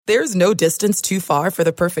There's no distance too far for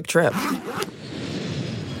the perfect trip.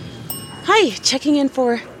 Hi, checking in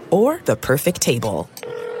for... Or the perfect table.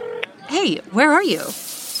 Hey, where are you?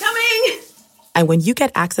 Coming! And when you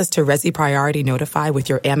get access to Resi Priority Notify with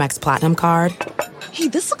your Amex Platinum card... Hey,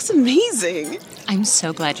 this looks amazing. I'm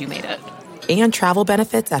so glad you made it. And travel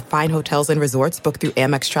benefits at fine hotels and resorts booked through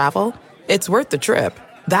Amex Travel, it's worth the trip.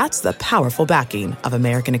 That's the powerful backing of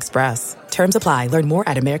American Express. Terms apply. Learn more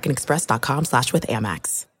at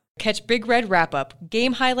americanexpress.com/withAmex. Catch Big Red Wrap-Up,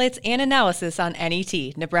 game highlights, and analysis on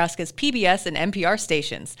NET, Nebraska's PBS and NPR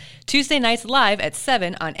stations. Tuesday nights live at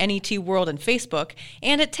 7 on NET World and Facebook,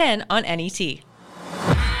 and at 10 on NET.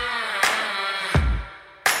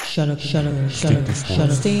 Shut up. Stay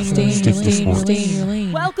in your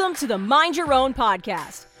lane. Welcome to the Mind Your Own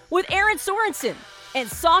podcast with Aaron Sorensen and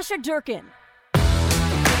Sasha Durkin,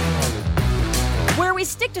 where we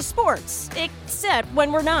stick to sports, except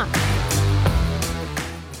when we're not.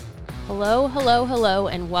 Hello,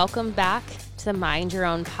 and welcome back to the Mind Your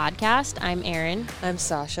Own podcast. I'm Erin. I'm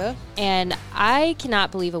Sasha. And I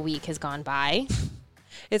cannot believe a week has gone by.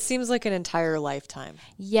 It seems like an entire lifetime.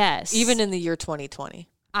 Yes. Even in the year 2020.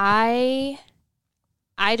 I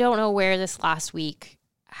don't know where this last week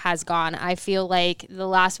has gone. I feel like the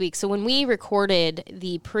last week, so when we recorded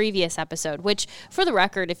the previous episode, which for the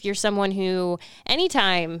record, if you're someone who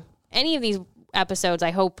anytime any of these episodes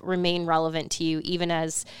I hope remain relevant to you even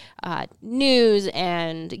as news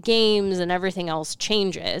and games and everything else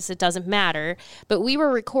changes, it doesn't matter, but we were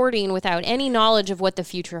recording without any knowledge of what the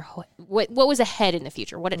future, what was ahead in the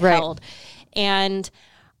future, what it held. And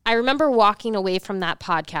I remember walking away from that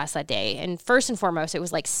podcast that day, and first and foremost, it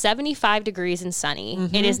was like 75 degrees and sunny.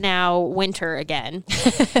 Mm-hmm. It is now winter again.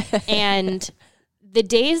 And the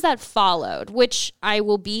days that followed, which I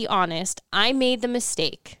will be honest, I made the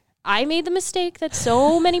mistake that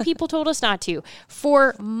so many people told us not to.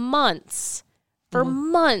 For months,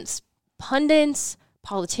 pundits,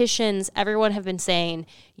 politicians, everyone have been saying,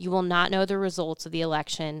 you will not know the results of the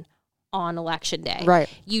election on election day. Right.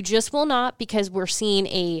 You just will not, because we're seeing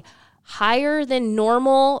a higher than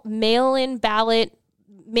normal mail-in ballots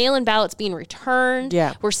being returned.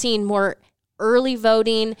 Yeah. We're seeing more early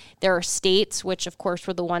voting. There are states, which of course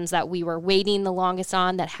were the ones that we were waiting the longest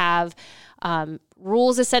on, that have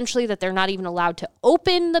rules essentially that they're not even allowed to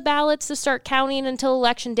open the ballots to start counting until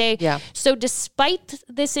election day. Yeah. So despite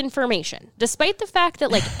this information, despite the fact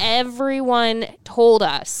that like everyone told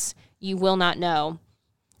us you will not know,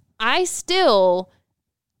 I still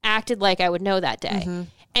acted like I would know that day. Mm-hmm.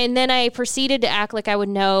 And then I proceeded to act like I would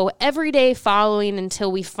know every day following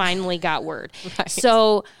until we finally got word. Right.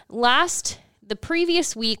 So the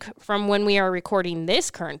previous week from when we are recording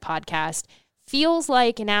this current podcast feels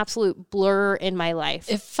like an absolute blur in my life.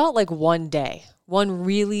 It felt like one day, one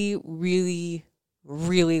really, really,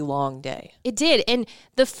 really long day. It did. And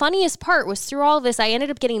the funniest part was through all of this, I ended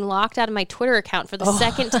up getting locked out of my Twitter account for the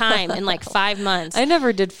second time in like 5 months. I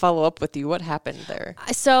never did follow up with you. What happened there?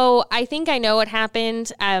 So I think I know what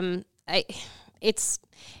happened.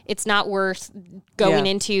 It's not worth going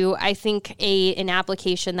into. I think an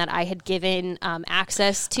application that I had given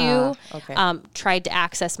access to tried to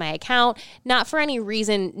access my account, not for any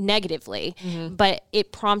reason negatively, but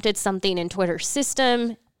it prompted something in Twitter's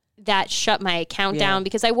system that shut my account down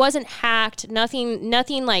because I wasn't hacked.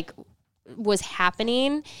 Nothing like was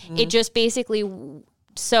happening. It just basically...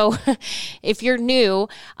 So if you're new,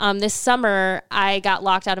 this summer, I got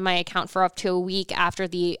locked out of my account for up to a week after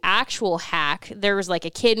the actual hack. There was like a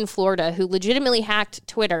kid in Florida who legitimately hacked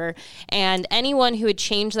Twitter, and anyone who had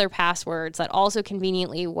changed their passwords that also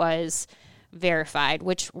conveniently was verified,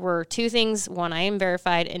 which were two things. One, I am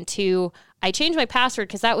verified, and two, I changed my password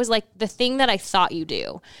because that was like the thing that I thought you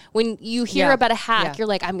do. When you hear about a hack, you're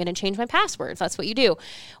like, I'm going to change my password. That's what you do.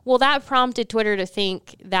 Well, that prompted Twitter to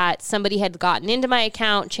think that somebody had gotten into my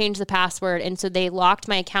account, changed the password, and so they locked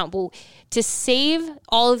my account. Well, to save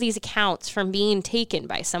all of these accounts from being taken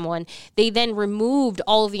by someone, they then removed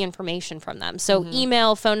all of the information from them. So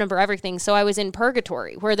email, phone number, everything. So I was in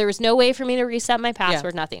purgatory where there was no way for me to reset my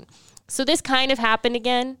password, nothing. So this kind of happened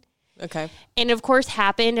again. Okay. And of course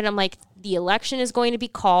happened, and I'm like, the election is going to be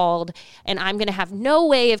called, and I'm going to have no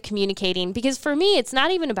way of communicating, because for me, it's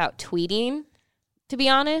not even about tweeting, to be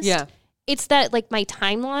honest. Yeah. It's that like my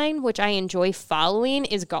timeline, which I enjoy following,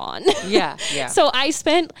 is gone. Yeah. So I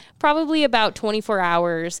spent probably about 24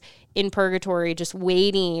 hours in purgatory just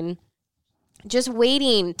waiting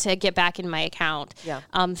to get back in my account. Yeah.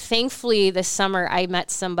 Thankfully, this summer, I met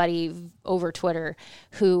somebody over Twitter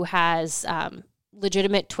who has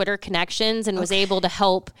legitimate Twitter connections and was able to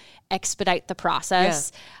help expedite the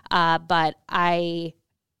process. But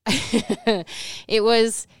it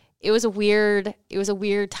was it was a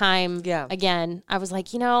weird time. Yeah. Again, I was like,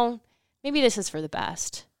 maybe this is for the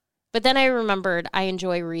best. But then I remembered I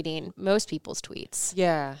enjoy reading most people's tweets.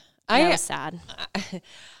 Yeah. I was sad.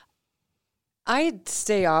 I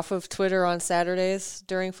stay off of Twitter on Saturdays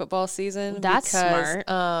during football season. That's because,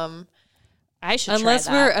 smart. I should try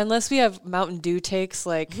that. Unless we have Mountain Dew takes,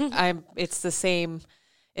 like it's the same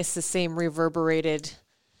reverberated,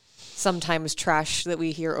 sometimes trash that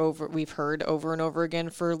we've heard over and over again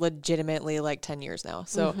for legitimately like 10 years now.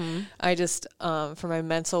 So I just, for my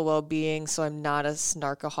mental well-being, so I'm not a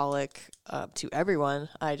snarkaholic to everyone,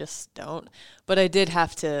 I just don't. But I did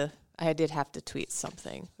have to tweet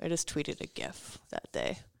something. I just tweeted a GIF that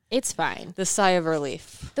day. It's fine. The sigh of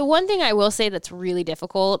relief. The one thing I will say that's really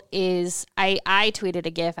difficult is I tweeted a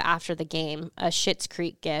GIF after the game, a Schitt's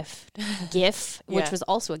Creek GIF, which was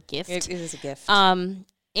also a gift. It is a gift.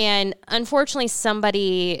 And unfortunately,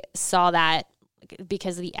 somebody saw that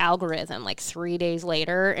because of the algorithm like 3 days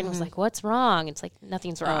later and was like, what's wrong? It's like,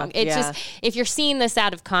 nothing's wrong. It's just, if you're seeing this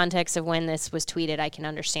out of context of when this was tweeted, I can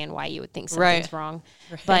understand why you would think something's wrong.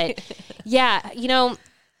 Right. But yeah,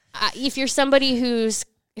 if you're somebody who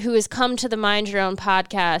has come to the Mind Your Own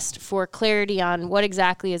podcast for clarity on what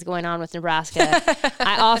exactly is going on with Nebraska,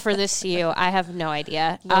 I offer this to you. I have no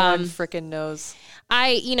idea. No one freaking knows.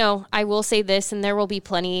 I will say this, and there will be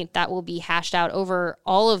plenty that will be hashed out over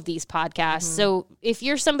all of these podcasts. So if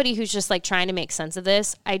you're somebody who's just like trying to make sense of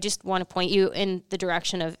this, I just want to point you in the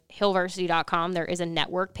direction of hillvarsity.com. There is a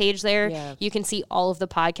network page there. Yeah. You can see all of the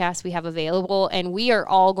podcasts we have available, and we are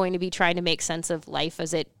all going to be trying to make sense of life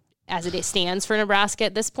as it stands for Nebraska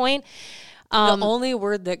at this point. The only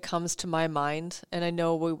word that comes to my mind, and I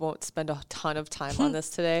know we won't spend a ton of time on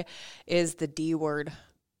this today, is the D word.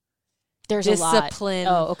 There's discipline. A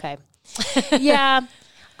lot. Oh, okay. Yeah.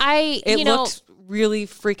 It looked really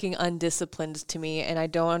freaking undisciplined to me, and I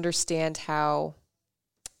don't understand how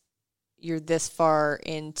you're this far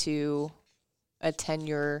into a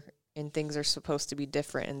tenure and things are supposed to be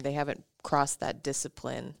different, and they haven't crossed that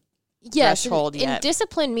discipline threshold yet. And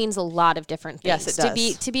discipline means a lot of different things. Yes, it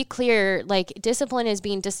does. To be clear, like discipline is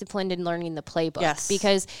being disciplined in learning the playbook. Yes.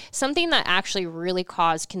 Because something that actually really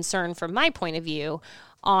caused concern from my point of view,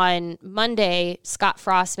 on Monday, Scott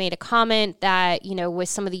Frost made a comment that, with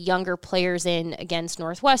some of the younger players in against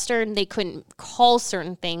Northwestern, they couldn't call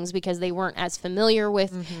certain things because they weren't as familiar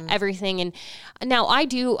with everything. And now I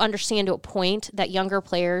do understand to a point that younger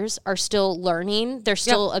players are still learning. They're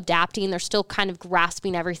still adapting. They're still kind of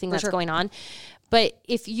grasping everything that's going on. But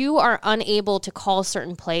if you are unable to call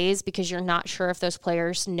certain plays because you're not sure if those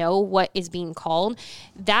players know what is being called,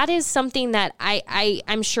 that is something that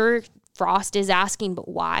I'm sure Frost is asking, but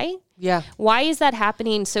why? Yeah. Why is that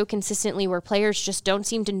happening so consistently where players just don't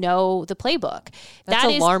seem to know the playbook? That's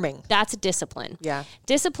alarming. That's a discipline. Yeah.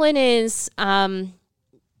 Discipline is, I've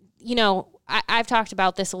talked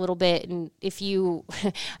about this a little bit, and if you,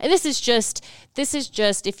 and this is just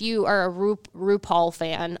if you are a RuPaul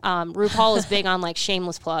fan, RuPaul is big on like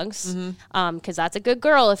shameless plugs, because that's a good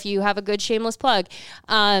girl if you have a good shameless plug.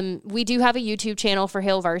 We do have a YouTube channel for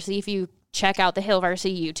Hail Varsity. If you check out the Hail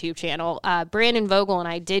Varsity YouTube channel. Brandon Vogel and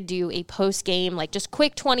I did do a post-game, like just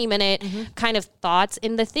quick 20-minute kind of thoughts.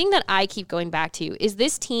 And the thing that I keep going back to is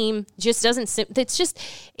this team just doesn't,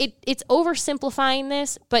 it's oversimplifying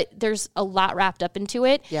this, but there's a lot wrapped up into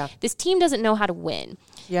it. Yeah. This team doesn't know how to win.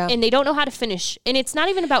 Yeah. And they don't know how to finish. And it's not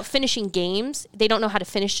even about finishing games. They don't know how to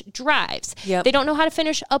finish drives. Yep. They don't know how to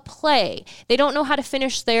finish a play. They don't know how to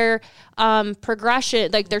finish their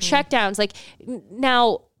progression, like their checkdowns. Like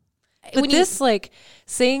now, but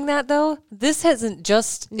saying that though, this hasn't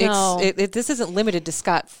just this isn't limited to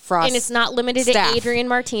Scott Frost, and it's not limited to Adrian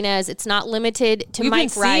Martinez. It's not limited to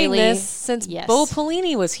Mike Riley. We've been seeing this since Bo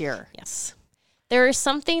Pelini was here. Yes, there is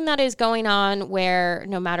something that is going on where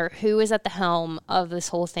no matter who is at the helm of this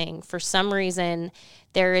whole thing, for some reason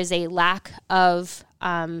there is a lack of.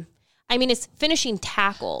 It's finishing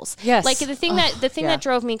tackles. Yes. Like the thing that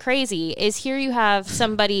drove me crazy is here you have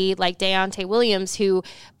somebody like Deontay Williams who,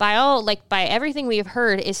 by everything we have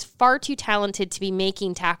heard, is far too talented to be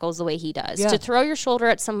making tackles the way he does. Yeah. To throw your shoulder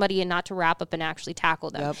at somebody and not to wrap up and actually tackle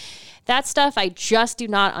them. Yep. That stuff I just do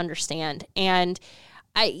not understand. And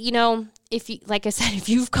if you, like I said, if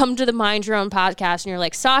you've come to the Mind Your Own podcast and you're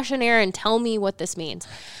like, Sasha and Aaron, tell me what this means.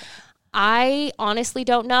 I honestly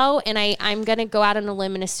don't know, and I'm going to go out on a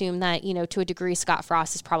limb and assume that, to a degree, Scott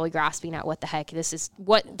Frost is probably grasping at what the heck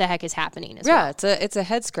is happening as well. It's a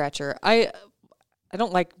head scratcher. I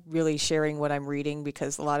don't like really sharing what I'm reading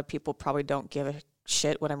because a lot of people probably don't give a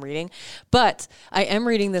shit what I'm reading. But I am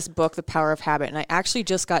reading this book, The Power of Habit, and I actually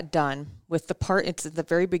just got done with the part, it's at the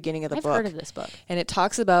very beginning of the book. I've heard of this book. And it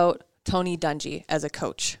talks about Tony Dungy as a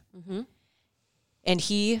coach. Mm-hmm. And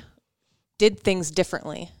he did things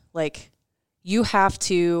differently. Like, you have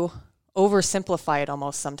to oversimplify it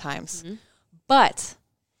almost sometimes. Mm-hmm. But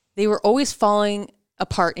they were always falling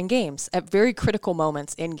apart in games at very critical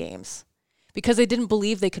moments in games because they didn't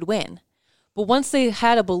believe they could win. But once they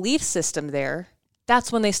had a belief system there,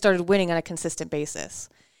 that's when they started winning on a consistent basis.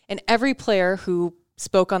 And every player who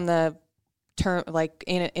spoke on the term, like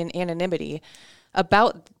in anonymity,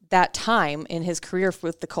 about that time in his career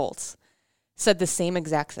with the Colts, said the same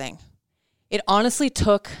exact thing. It honestly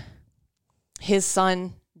took his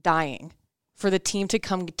son dying for the team to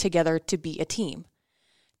come together to be a team.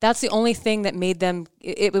 That's the only thing that made them,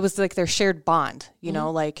 it was like their shared bond, you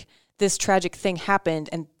know, like this tragic thing happened,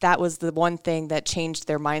 and that was the one thing that changed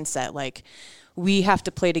their mindset. Like, we have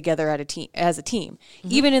to play together as a team.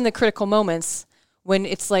 Even in the critical moments when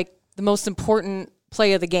it's like the most important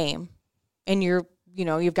play of the game and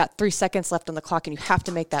you've got 3 seconds left on the clock and you have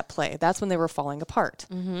to make that play. That's when they were falling apart.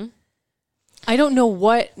 Mm-hmm. I don't know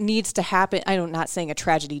what needs to happen. I'm not saying a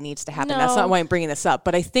tragedy needs to happen. No. That's not why I'm bringing this up.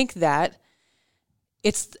 But I think that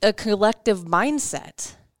it's a collective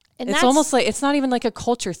mindset. And it's almost like, it's not even like a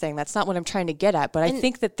culture thing. That's not what I'm trying to get at. But I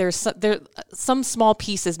think that there's some small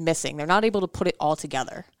pieces missing. They're not able to put it all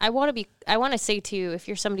together. I want to say too, if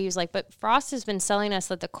you're somebody who's like, but Frost has been selling us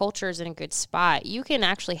that the culture is in a good spot. You can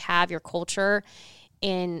actually have your culture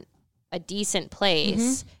in a decent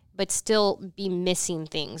place, but still be missing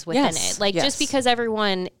things within it. Like, just because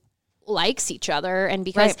everyone likes each other and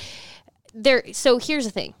because so here's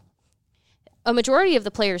the thing. A majority of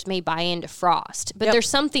the players may buy into Frost, but there's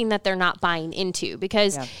something that they're not buying into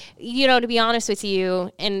because, to be honest with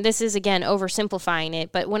you, and this is, again, oversimplifying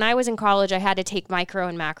it, but when I was in college, I had to take micro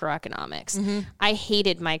and macroeconomics. Mm-hmm. I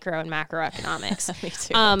hated micro and macroeconomics. Me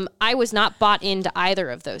too. I was not bought into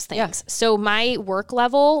either of those things. Yeah. So my work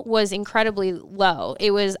level was incredibly low.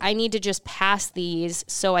 It was, I need to just pass these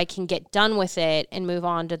so I can get done with it and move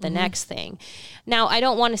on to the next thing. Now, I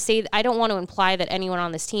don't want to imply that anyone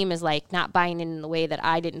on this team is like not buying in the way that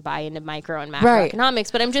I didn't buy into micro and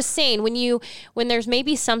macroeconomics, but I'm just saying when there's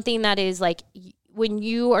maybe something that is like when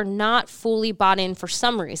you are not fully bought in for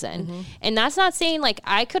some reason, and that's not saying like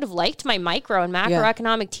I could have liked my micro and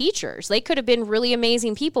macroeconomic teachers. They could have been really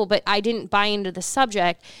amazing people, but I didn't buy into the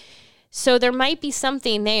subject. So there might be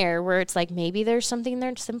something there where it's like maybe there's something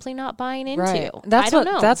they're simply not buying into. Right. I don't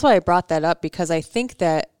know. That's why I brought that up, because I think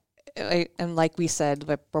that, and like we said,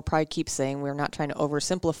 we'll probably keep saying we're not trying to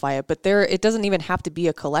oversimplify it, but it doesn't even have to be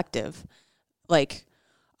a collective. Like,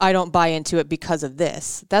 I don't buy into it because of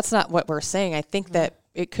this. That's not what we're saying. I think that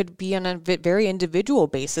it could be on a very individual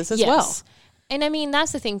basis as well. And I mean,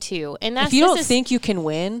 that's the thing too. And that's, if you don't think you can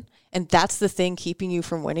win, and that's the thing keeping you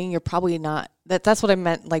from winning, you're probably not. That's what I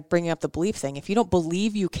meant, like bringing up the belief thing. If you don't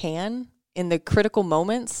believe you can in the critical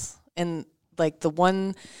moments, and like the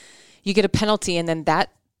one you get a penalty and then that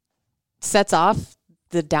sets off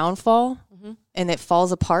the downfall and it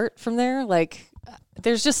falls apart from there, like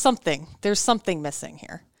there's something missing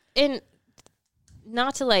here. And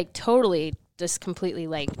not to like totally just completely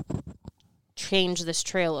like change this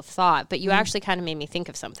trail of thought, but you actually kind of made me think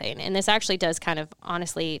of something, and this actually does kind of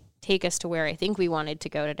honestly take us to where I think we wanted to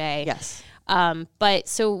go today. Yes. But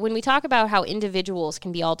so when we talk about how individuals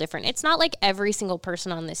can be all different, it's not like every single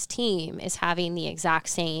person on this team is having the exact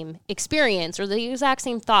same experience or the exact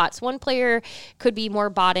same thoughts. One player could be more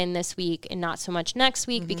bought in this week and not so much next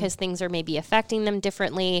week because things are maybe affecting them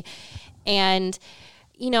differently. And,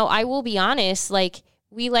 I will be honest, like,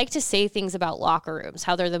 we like to say things about locker rooms,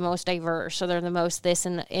 how they're the most diverse or they're the most this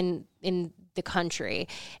in the country.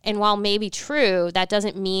 And while maybe true, that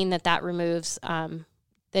doesn't mean that removes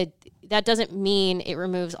that doesn't mean it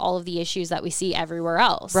removes all of the issues that we see everywhere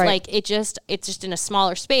else. Right. Like it's just in a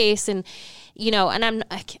smaller space. And, and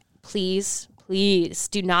please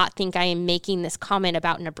do not think I am making this comment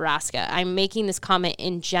about Nebraska. I'm making this comment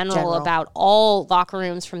in general about all locker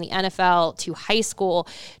rooms, from the NFL to high school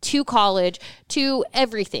to college to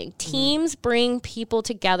everything. Teams bring people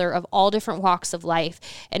together of all different walks of life.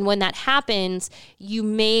 And when that happens, you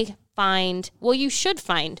should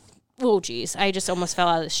find, oh, geez, I just almost fell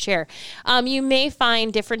out of this chair. You may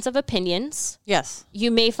find difference of opinions. Yes.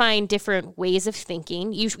 You may find different ways of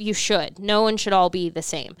thinking. You should. No one should all be the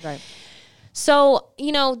same. Right. So,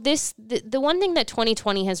 the one thing that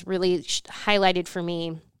 2020 has really highlighted for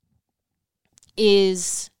me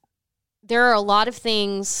is there are a lot of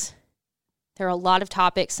things, there are a lot of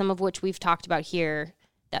topics, some of which we've talked about here,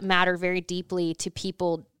 that matter very deeply to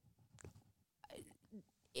people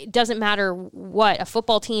it doesn't matter what, a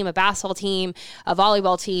football team, a basketball team, a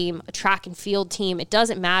volleyball team, a track and field team, it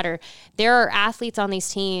doesn't matter. There are athletes on these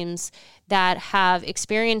teams that have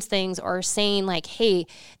experienced things or are saying like, hey,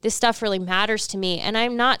 this stuff really matters to me. And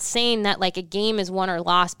I'm not saying that like a game is won or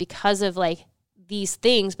lost because of like these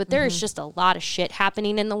things, but there is just a lot of shit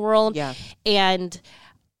happening in the world. Yeah. And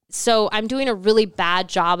so I'm doing a really bad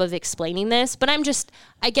job of explaining this, but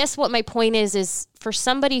I guess what my point is for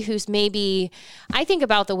somebody who's maybe, I think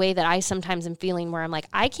about the way that I sometimes am feeling where I'm like,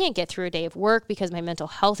 I can't get through a day of work because my mental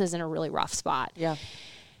health is in a really rough spot. Yeah.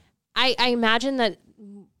 I imagine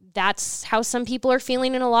that's how some people are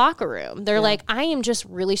feeling in a locker room. They're like, I am just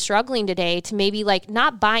really struggling today to maybe like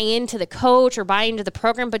not buy into the coach or buy into the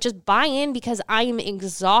program, but just buy in because I am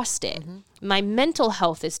exhausted. My mental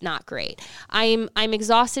health is not great. I'm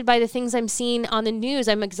exhausted by the things I'm seeing on the news.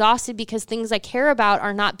 I'm exhausted because things I care about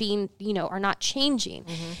are not being, are not changing.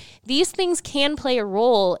 These things can play a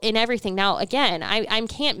role in everything. Now, again, I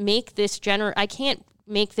can't make this I can't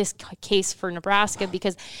make this case for Nebraska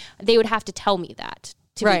because they would have to tell me that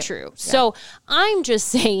to be true. Yeah. So I'm just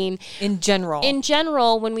saying in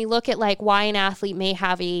general, when we look at like why an athlete may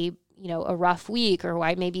have a rough week or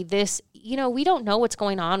why maybe this, we don't know what's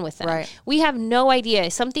going on with them. Right. We have no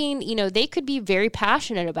idea. Something, they could be very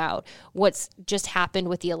passionate about what's just happened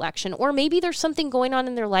with the election, or maybe there's something going on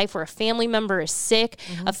in their life where a family member is sick.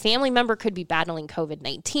 A family member could be battling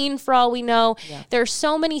COVID-19 for all we know. Yeah. There are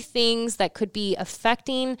so many things that could be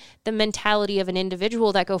affecting the mentality of an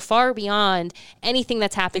individual that go far beyond anything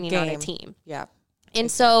that's happening on a team. Yeah. And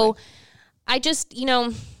so I just,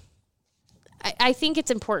 I think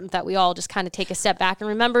it's important that we all just kind of take a step back and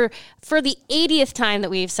remember for the 80th time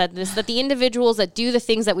that we've said this, that the individuals that do the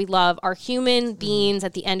things that we love are human beings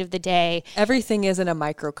at the end of the day. Everything isn't a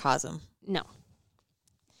microcosm. No.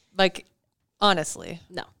 Like, honestly.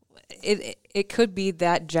 No. It could be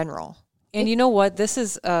that general. And you know what? This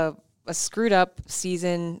is a screwed up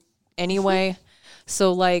season anyway.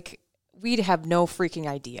 So, like, we'd have no freaking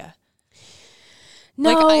idea.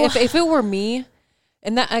 No. Like, if it were me...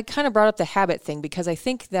 And that I kind of brought up the habit thing because I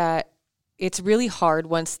think that it's really hard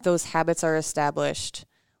once those habits are established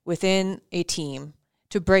within a team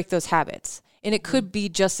to break those habits. And it could be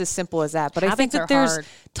just as simple as that. But I think that there's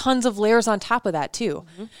tons of layers on top of that too.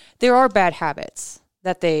 There are bad habits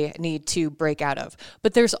that they need to break out of.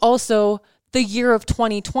 But there's also the year of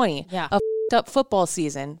 2020. Yeah. Up football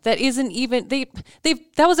season that isn't even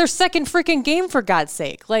that was their second freaking game, for God's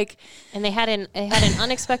sake. Like, and they had an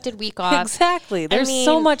unexpected week off. Exactly. There's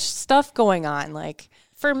so much stuff going on. Like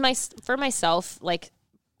for myself, like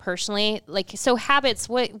personally, like, so habits,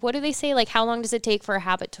 what do they say? Like, how long does it take for a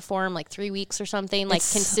habit to form? Like 3 weeks or something? Like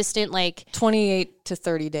it's consistent, like 28 to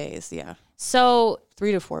 30 days. Yeah. So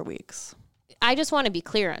 3 to 4 weeks. I just want to be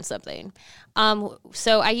clear on something.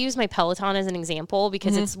 So I use my Peloton as an example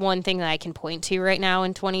because it's one thing that I can point to right now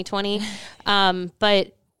in 2020.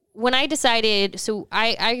 But when I decided, so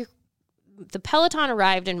the Peloton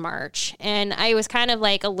arrived in March and I was kind of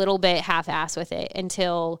like a little bit half-assed with it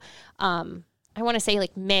until, I want to say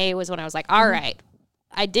like May was when I was like, all right,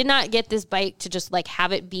 I did not get this bike to just like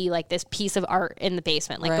have it be like this piece of art in the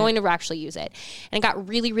basement, like going to actually use it. And I got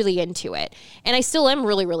really, really into it. And I still am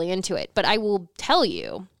really, really into it. But I will tell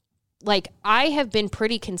you, like, I have been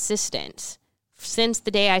pretty consistent since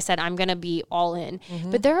the day I said I'm going to be all in.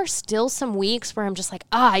 But there are still some weeks where I'm just like,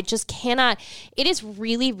 I just cannot. It is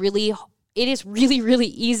really, really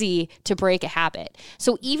easy to break a habit.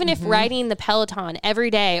 So even if riding the Peloton every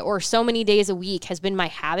day or so many days a week has been my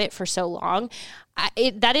habit for so long,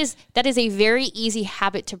 that is a very easy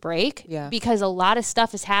habit to break because a lot of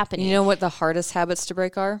stuff is happening. You know what the hardest habits to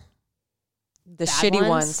break are? The Bad shitty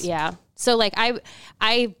ones. Yeah. So like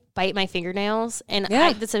I bite my fingernails and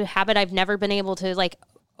that's a habit I've never been able to like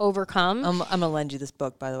overcome. I'm going to lend you this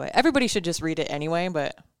book, by the way. Everybody should just read it anyway,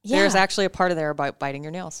 but there's actually a part of there about biting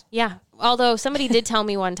your nails. Yeah. Although somebody did tell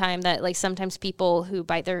me one time that like sometimes people who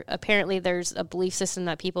apparently there's a belief system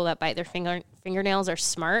that people that bite their fingernails are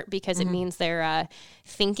smart because it means they're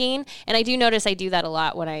thinking. And I do notice I do that a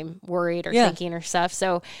lot when I'm worried or thinking or stuff.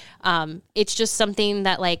 So it's just something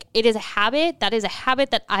that like, it is a habit. That is a habit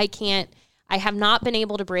that I have not been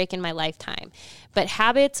able to break in my lifetime. But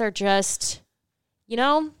habits are just,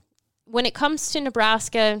 when it comes to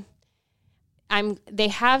Nebraska, they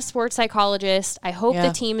have sports psychologists. I hope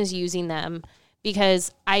the team is using them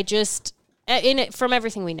because from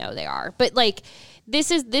everything we know they are. But like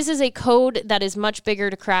this is a code that is much bigger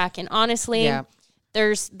to crack. And honestly,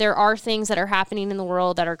 there are things that are happening in the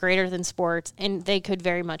world that are greater than sports, and they could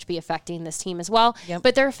very much be affecting this team as well. Yep.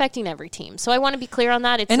 But they're affecting every team. So I want to be clear on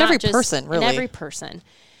that. It's and not every just person, really. And every person.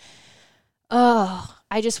 Oh,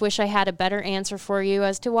 I just wish I had a better answer for you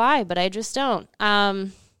as to why, but I just don't.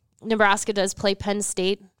 Nebraska does play Penn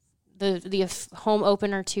State, the home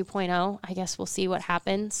opener 2.0. I guess we'll see what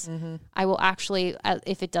happens. Mm-hmm. I will actually,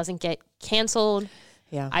 if it doesn't get canceled,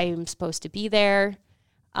 I'm supposed to be there.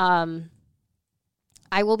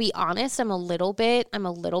 I will be honest, I'm a little bit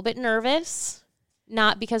nervous,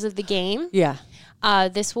 not because of the game. Yeah.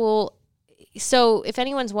 So if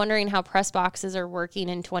anyone's wondering how press boxes are working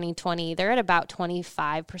in 2020, they're at about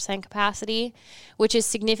 25% capacity, which is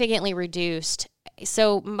significantly reduced.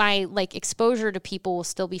 So my exposure to people will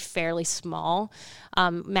still be fairly small.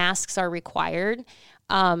 Masks are required.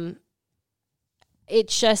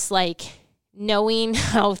 It's just knowing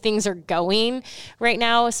how things are going right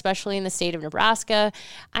now, especially in the state of Nebraska,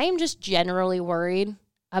 I am just generally worried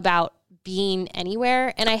about being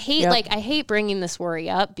anywhere. And I hate I hate bringing this worry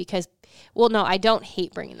up because, well, no, I don't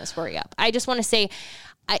hate bringing this worry up. I just want to say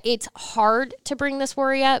it's hard to bring this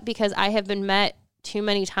worry up because I have been met too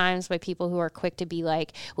many times by people who are quick to be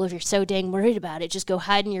like, well, if you're so dang worried about it, just go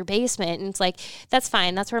hide in your basement. And it's like, that's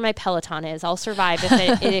fine. That's where my Peloton is. I'll survive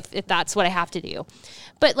if that's what I have to do.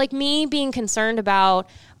 But me being concerned about,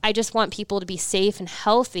 I just want people to be safe and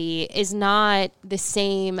healthy is not the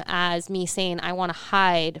same as me saying I want to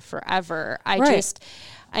hide forever.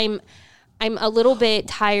 I'm a little bit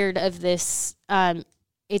tired of this.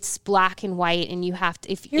 It's black and white, and you have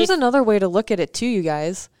to. Here's another way to look at it too, you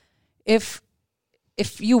guys.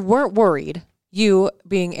 If you weren't worried, you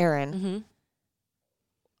being Erin,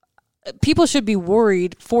 people should be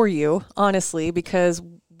worried for you, honestly, because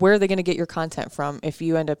where are they going to get your content from if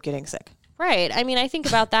you end up getting sick? Right. I mean, I think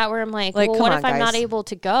about that where I'm well, what if I'm not able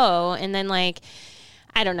to go? And then I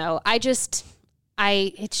don't know.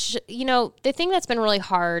 The thing that's been really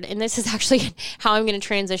hard, and this is actually how I'm going to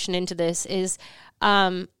transition into this, is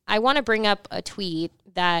I want to bring up a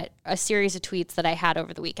series of tweets that I had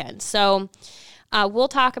over the weekend. So we'll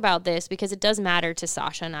talk about this because it does matter to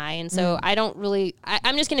Sasha and I. And so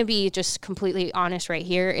I'm just going to be just completely honest right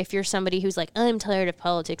here. If you're somebody who's I'm tired of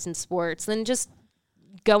politics and sports, then just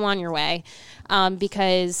go on your way,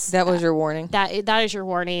 because that was your warning. That is your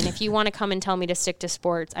warning. If you want to come and tell me to stick to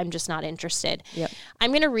sports, I'm just not interested. Yep.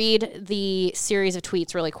 I'm going to read the series of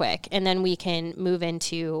tweets really quick, and then we can move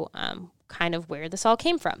into kind of where this all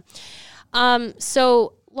came from.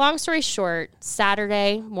 So long story short,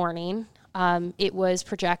 Saturday morning, it was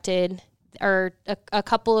projected, or a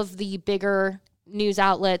couple of the bigger news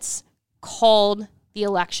outlets called the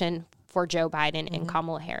election for Joe Biden and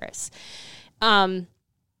Kamala Harris.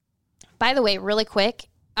 By the way, really quick,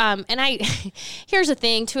 here's the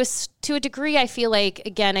thing, to a degree, I feel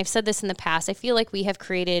again, I've said this in the past, I feel we have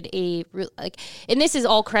created and this is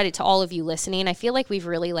all credit to all of you listening, I feel we've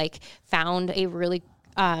really found a really,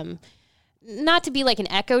 not to be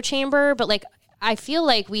an echo chamber, but I feel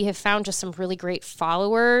we have found just some really great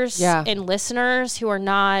followers and listeners who are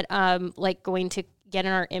not going to get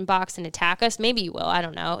in our inbox and attack us. Maybe you will. I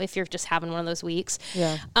don't know if you're just having one of those weeks.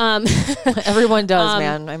 Yeah. Everyone does,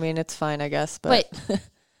 man. I mean, it's fine, I guess. But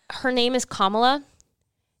her name is Kamala.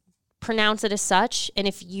 Pronounce it as such. And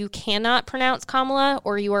if you cannot pronounce Kamala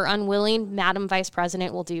or you are unwilling, Madam Vice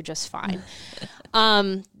President will do just fine.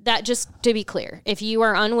 That, just to be clear, if you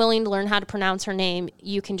are unwilling to learn how to pronounce her name,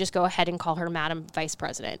 you can just go ahead and call her Madam Vice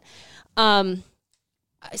President.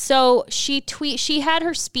 So she had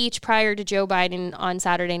her speech prior to Joe Biden on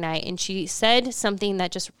Saturday night, and she said something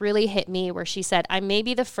that just really hit me, where she said, I may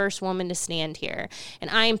be the first woman to stand here.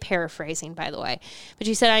 And I am paraphrasing, by the way. But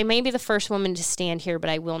she said, I may be the first woman to stand here,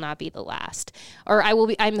 but I will not be the last. Or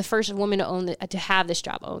I'm the first woman to have this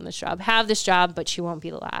job, but she won't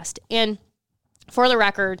be the last. And for the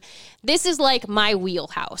record, this is my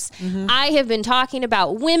wheelhouse. Mm-hmm. I have been talking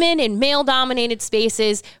about women in male-dominated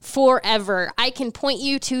spaces forever. I can point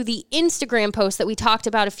you to the Instagram post that we talked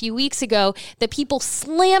about a few weeks ago that people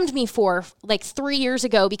slammed me for 3 years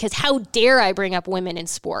ago, because how dare I bring up women in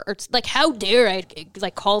sport? Or how dare I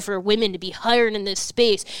call for women to be hired in this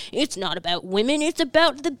space? It's not about women. It's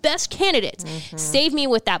about the best candidates. Mm-hmm. Save me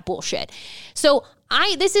with that bullshit. So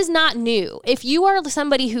this is not new. If you are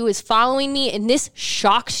somebody who is following me and this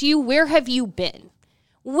shocks you, where have you been?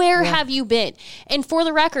 Where have you been? And for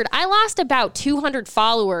the record, I lost about 200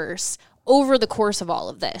 followers over the course of all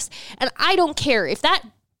of this. And I don't care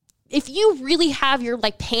if you really have your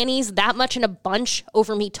panties that much in a bunch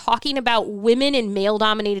over me talking about women in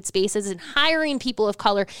male-dominated spaces and hiring people of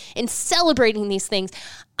color and celebrating these things,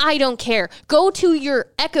 I don't care. Go to your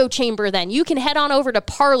echo chamber then. You can head on over to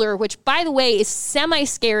Parler, which, by the way, is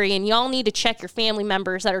semi-scary, and y'all need to check your family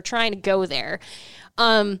members that are trying to go there.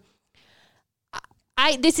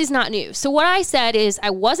 This is not new. So what I said is I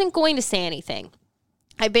wasn't going to say anything.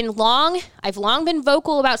 I've long been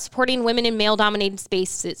vocal about supporting women in male-dominated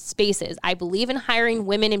spaces. I believe in hiring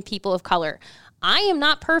women and people of color. I am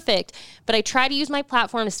not perfect, but I try to use my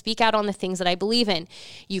platform to speak out on the things that I believe in.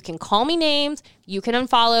 You can call me names, you can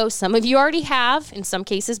unfollow. Some of you already have, in some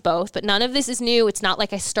cases both, but none of this is new. It's not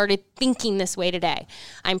like I started thinking this way today.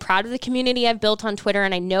 I'm proud of the community I've built on Twitter,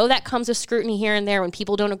 and I know that comes with scrutiny here and there when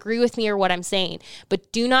people don't agree with me or what I'm saying.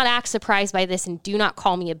 But do not act surprised by this, and do not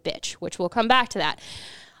call me a bitch, which we'll come back to that.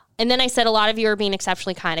 And then I said a lot of you are being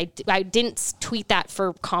exceptionally kind. I didn't tweet that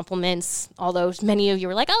for compliments, although many of you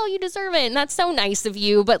were like, oh, you deserve it. And that's so nice of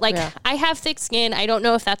you. But I have thick skin. I don't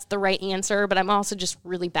know if that's the right answer, but I'm also just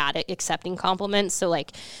really bad at accepting compliments. So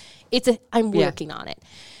I'm working on it.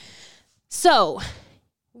 So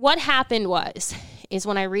what happened is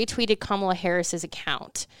when I retweeted Kamala Harris's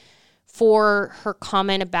account for her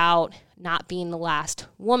comment about not being the last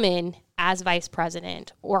woman as vice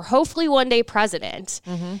president, or hopefully one day president,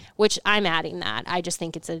 which I'm adding that. I just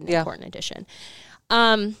think it's an important addition.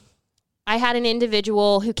 I had an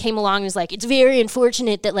individual who came along and was like, it's very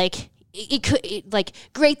unfortunate that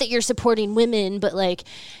great that you're supporting women, but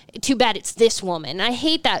too bad it's this woman. And I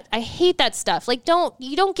hate that. I hate that stuff.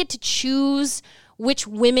 You don't get to choose which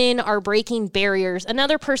women are breaking barriers.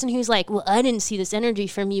 Another person who's like, well, I didn't see this energy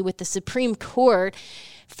from you with the Supreme Court.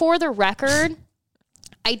 For the record,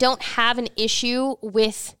 I do not have an issue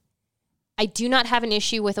with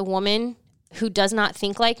a woman who does not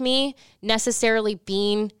think like me necessarily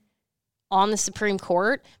being on the Supreme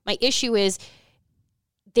Court. My issue is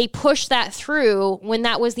they pushed that through when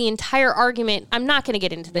that was the entire argument. I'm not going to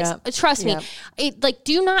get into this. Trust me.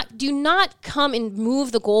 Do not come and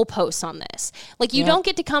move the goalposts on this. You don't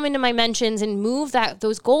get to come into my mentions and move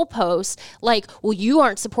those goalposts well, you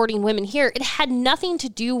aren't supporting women here. It had nothing to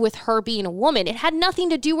do with her being a woman. It had nothing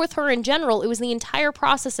to do with her in general. It was the entire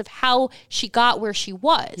process of how she got where she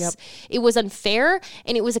was. Yep. It was unfair,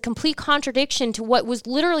 and it was a complete contradiction to what was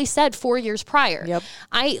literally said 4 years prior. Yep.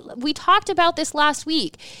 We talked about this last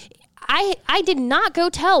week. I did not go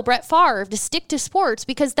tell Brett Favre to stick to sports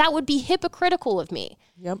because that would be hypocritical of me.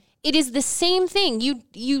 Yep. It is the same thing.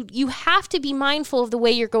 You have to be mindful of the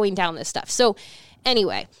way you're going down this stuff. So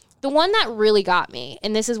anyway, the one that really got me,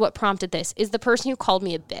 and this is what prompted this, is the person who called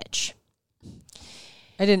me a bitch.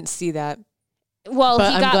 I didn't see that. Well,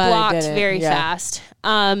 he got blocked very fast.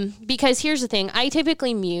 Because here's the thing. I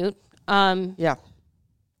typically mute.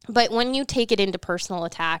 But when you take it into personal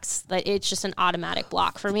attacks, it's just an automatic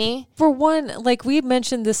block for me. For one, we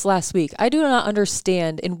mentioned this last week, I do not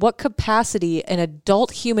understand in what capacity an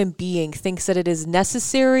adult human being thinks that it is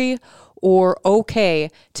necessary or okay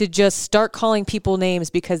to just start calling people names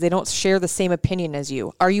because they don't share the same opinion as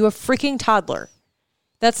you. Are you a freaking toddler?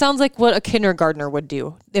 That sounds like what a kindergartner would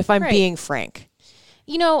do, if I'm being frank.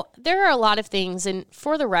 There are a lot of things, and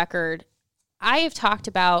for the record, I have talked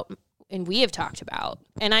about... and we have talked about,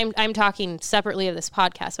 and I'm talking separately of this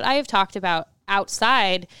podcast, but I have talked about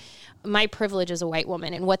outside my privilege as a white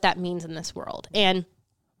woman and what that means in this world. And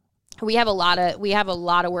we have a lot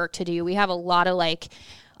of work to do. We have a lot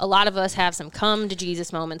of us have some come to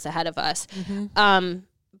Jesus moments ahead of us. Mm-hmm.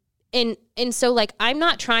 And so I'm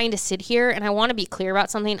not trying to sit here, and I want to be clear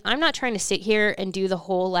about something. I'm not trying to sit here and do the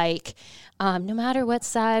whole no matter what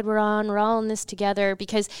side we're all in this together.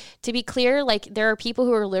 Because to be clear, there are people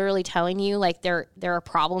who are literally telling you there are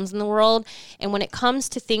problems in the world. And when it comes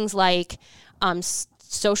to things like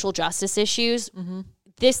social justice issues, mm-hmm.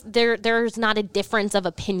 There's not a difference of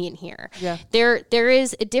opinion here. Yeah. There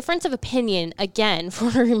is a difference of opinion, again, for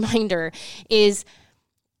a reminder, is,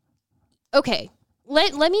 okay,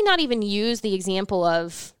 let me not even use the example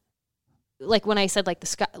of when I said the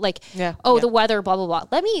sky, the weather, blah, blah, blah.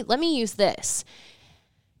 Let me use this.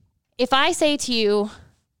 If I say to you,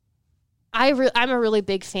 I'm a really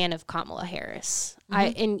big fan of Kamala Harris.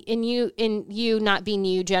 Mm-hmm. And you not being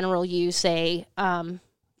you, general you say, I'm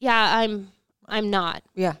not.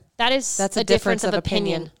 Yeah. That's a difference of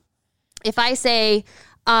opinion. If I say,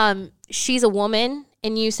 she's a woman,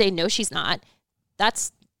 and you say, no, she's not,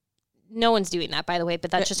 no one's doing that, by the way,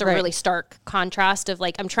 but that's just a really stark contrast of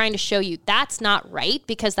I'm trying to show you that's not right,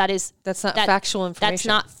 because that's not factual information. That's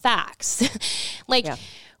not facts.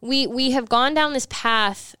 We have gone down this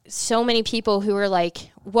path. So many people who are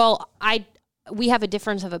we have a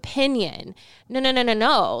difference of opinion.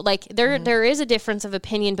 No. There is a difference of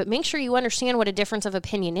opinion, but make sure you understand what a difference of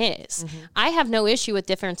opinion is. Mm-hmm. I have no issue with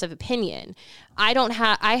difference of opinion.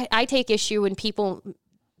 I take issue when people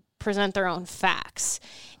present their own facts.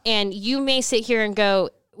 And you may sit here and go,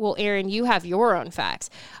 well, Aaron, you have your own facts.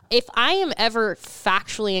 If I am ever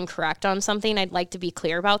factually incorrect on something, I'd like to be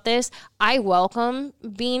clear about this. I welcome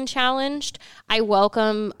being challenged. I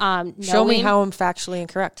welcome show me how I'm factually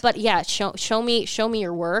incorrect. But yeah, show me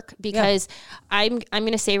your work, because I'm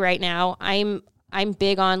going to say right now, I'm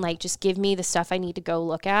big on like, just give me the stuff I need to go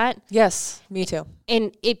look at. Yes, me too.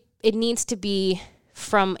 And it needs to be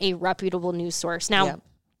from a reputable news source. Now,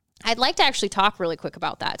 I'd like to actually talk really quick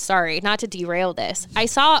about that. Sorry, not to derail this. I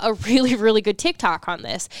saw a really, really good TikTok on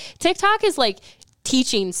this. TikTok is like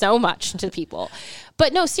teaching so much to people.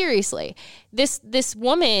 But no, seriously, this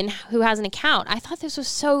woman who has an account, I thought this was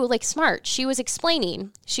so like smart. She was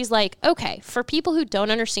explaining, she's like, okay, for people who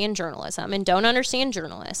don't understand journalism and don't understand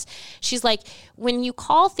journalists, she's like, when you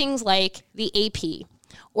call things like the AP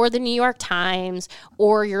or the New York Times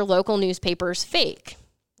or your local newspapers fake,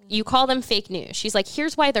 you call them fake news. She's like,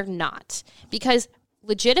 here's why they're not. Because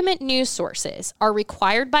legitimate news sources are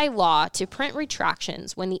required by law to print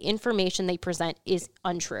retractions when the information they present is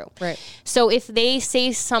untrue. Right. So if they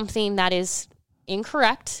say something that is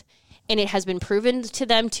incorrect and it has been proven to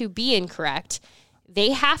them to be incorrect, they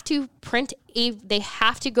have to they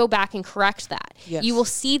have to go back and correct that. Yes. You will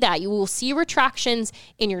see that. You will see retractions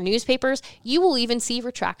in your newspapers. You will even see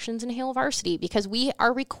retractions in Hail Varsity, because we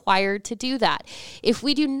are required to do that. If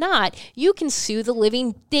we do not, you can sue the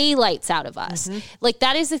living daylights out of us. Like,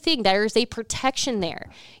 that is the thing. There is a protection there.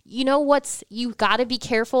 You know what's you got to be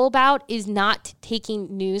careful about is not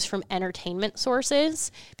taking news from entertainment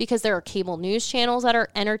sources, because there are cable news channels that are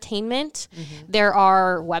entertainment. There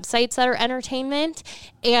are websites that are entertainment.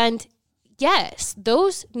 And yes,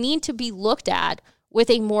 those need to be looked at with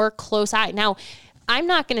a more close eye. Now, I'm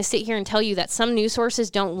not going to sit here and tell you that some news sources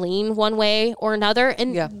don't lean one way or another.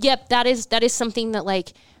 And yep, that is something that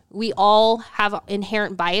like we all have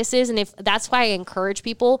inherent biases. And if that's why I encourage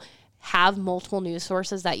people, have multiple news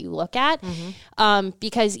sources that you look at.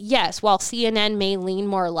 Because yes, while CNN may lean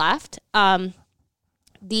more left,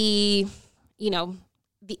 the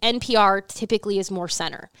NPR typically is more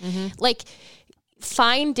center. Like,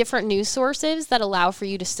 find different news sources that allow for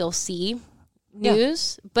you to still see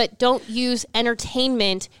news, but don't use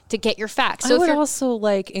entertainment to get your facts. So I would also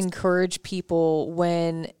like encourage people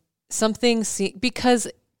when something, because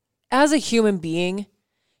as a human being,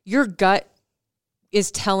 your gut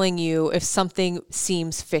is telling you if something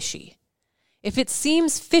seems fishy. If it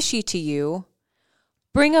seems fishy to you,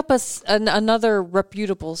 bring up another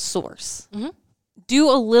reputable source. Do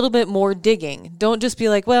a little bit more digging. Don't just be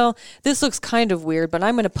like, well, this looks kind of weird, but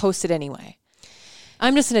I'm going to post it anyway.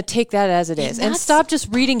 I'm just going to take that as it is. And stop just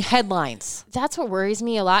reading headlines. That's what worries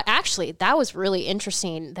me a lot. Actually, that was really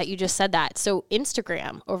interesting that you just said that. So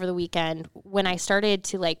Instagram over the weekend, when I started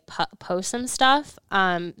to like post some stuff,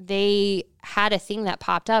 they had a thing that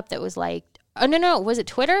popped up that was like, oh, no. Was it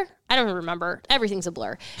Twitter? I don't remember. Everything's a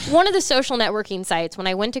blur. One of the social networking sites, when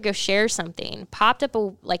I went to go share something, popped up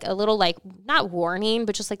a little, like, not warning,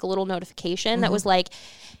 but just like a little notification that was like,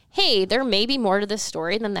 hey, there may be more to this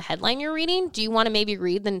story than the headline you're reading. Do you want to maybe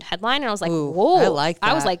read the headline? And I was like, ooh, whoa. I like that.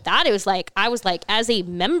 I was like that. I was like, as a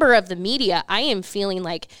member of the media, I am feeling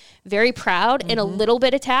like very proud and a little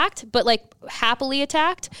bit attacked, but like happily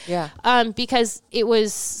attacked. Yeah. Because it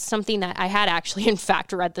was something that I had actually, in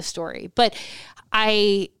fact, read the story. But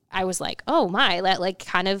I was like, oh my, that like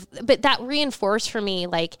kind of, but that reinforced for me,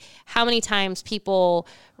 like how many times people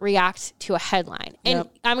react to a headline. And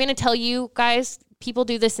I'm going to tell you guys, people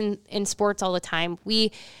do this in sports all the time.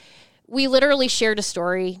 We literally shared a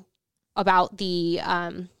story about the,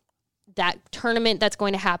 that tournament that's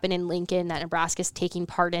going to happen in Lincoln that Nebraska's taking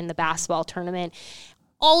part in, the basketball tournament.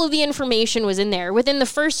 All of the information was in there. Within the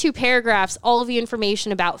first 2 paragraphs, all of the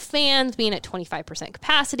information about fans being at 25%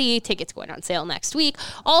 capacity, tickets going on sale next week,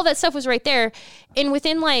 all of that stuff was right there. And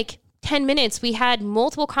within like 10 minutes, we had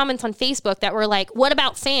multiple comments on Facebook that were like, what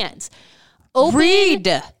about fans? Read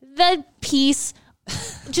the piece.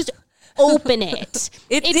 Just open it.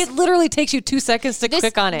 It literally takes you 2 seconds to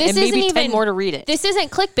click on it and maybe 10 more to read it. This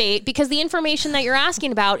isn't clickbait, because the information that you're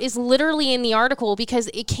asking about is literally in the article, because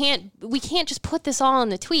we can't just put this all in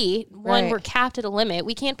the tweet. One, we're capped at a limit.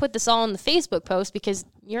 We can't put this all in the Facebook post because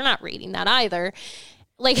you're not reading that either.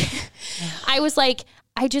 Like, I was like,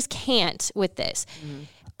 I just can't with this.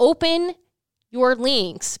 Open your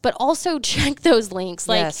links, but also check those links.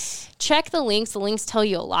 Like, check the links. The links tell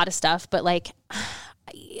you a lot of stuff, but like,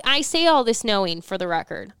 I say all this knowing, for the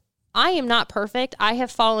record, I am not perfect. I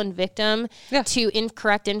have fallen victim to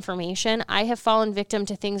incorrect information. I have fallen victim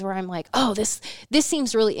to things where I'm like, oh, this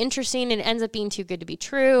seems really interesting, and it ends up being too good to be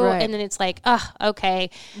true. Right. And then it's like, okay,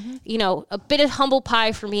 a bit of humble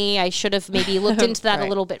pie for me. I should have maybe looked into that a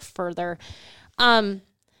little bit further.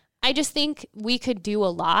 I just think we could do a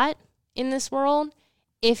lot in this world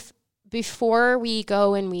if before we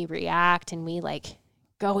go and we react and we like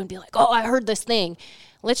go and be like, oh, I heard this thing.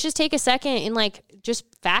 Let's just take a second and like just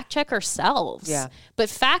fact check ourselves. Yeah. But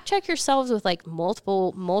fact check yourselves with like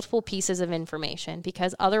multiple pieces of information,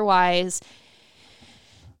 because otherwise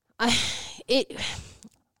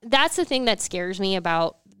that's the thing that scares me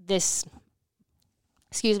about this.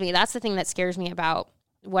 Excuse me. That's the thing that scares me about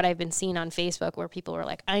what I've been seeing on Facebook, where people are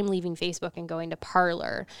like, I'm leaving Facebook and going to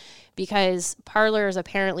Parler, because Parler is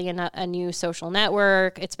apparently a new social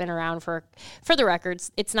network. It's been around for the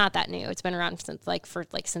records, it's not that new. It's been around since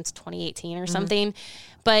since 2018 or something.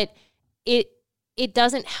 But it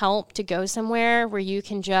doesn't help to go somewhere where you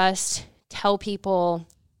can just tell people,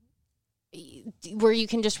 where you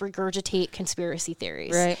can just regurgitate conspiracy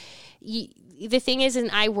theories. Right. The thing is,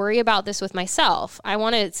 and I worry about this with myself. I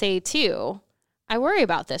want to say too, I worry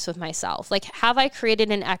about this with myself. Like, have I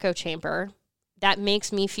created an echo chamber that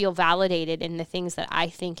makes me feel validated in the things that I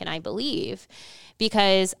think and I believe,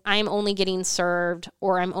 because I'm only getting served,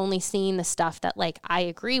 or I'm only seeing the stuff that like I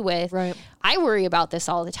agree with? Right. I worry about this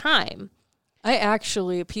all the time.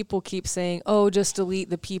 People keep saying, oh, just delete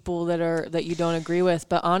the people that you don't agree with.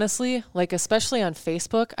 But honestly, like, especially on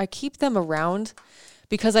Facebook, I keep them around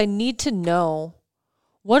because I need to know,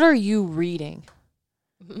 what are you reading?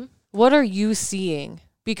 Mm-hmm. What are you seeing?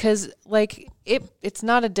 Because like it's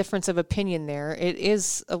not a difference of opinion there. It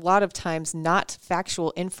is a lot of times not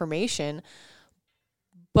factual information,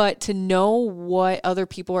 but to know what other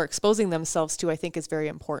people are exposing themselves to, I think is very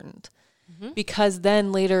important. Mm-hmm. Because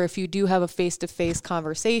then later, if you do have a face-to-face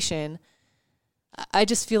conversation, I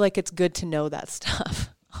just feel like it's good to know that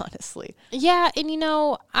stuff, honestly. Yeah.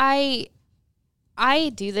 And I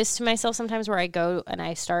do this to myself sometimes, where I go and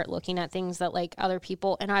I start looking at things that like other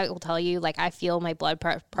people, and I will tell you, like, I feel my blood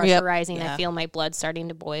pressure rising. Yeah. I feel my blood starting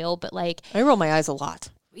to boil, but like, I roll my eyes a lot.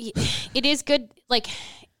 It is good. Like,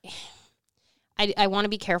 I want to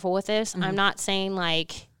be careful with this. Mm-hmm. I'm not saying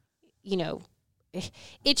like,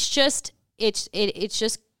 it's just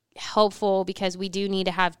helpful, because we do need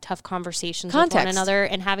to have tough conversations with one another,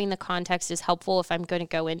 and having the context is helpful if I'm going to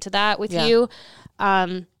go into that with you.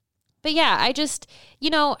 But yeah, I just,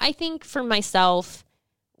 I think for myself,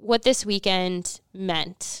 what this weekend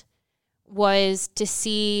meant was to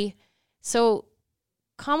see, so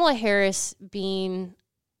Kamala Harris being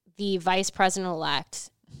the vice president-elect,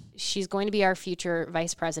 she's going to be our future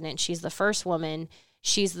vice president. She's the first woman.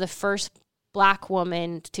 She's the first Black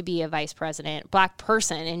woman to be a vice president, Black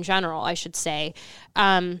person in general, I should say.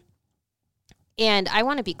 And I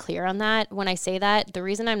want to be clear on that. When I say that, the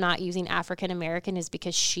reason I'm not using African American is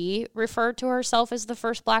because she referred to herself as the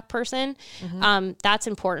first Black person. Mm-hmm. That's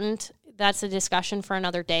important. That's a discussion for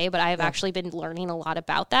another day, but I have actually been learning a lot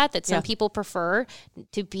about that some people prefer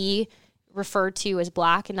to be referred to as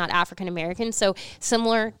Black and not African American. So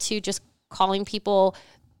similar to just calling people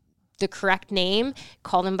the correct name,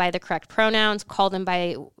 call them by the correct pronouns, call them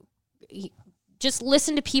by... Just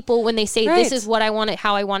listen to people when they say, this is what I want,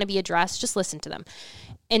 how I want to be addressed. Just listen to them,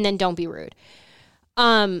 and then don't be rude.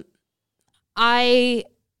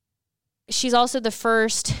 She's also the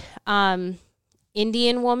first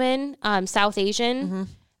Indian woman, South Asian.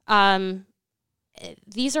 Mm-hmm.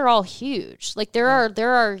 These are all huge. Like there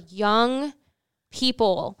are young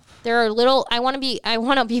people. There are I want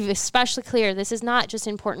to be especially clear. This is not just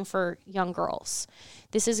important for young girls.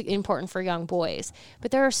 This is important for young boys.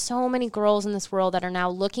 But there are so many girls in this world that are now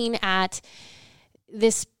looking at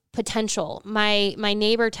this potential. My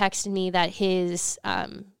neighbor texted me that his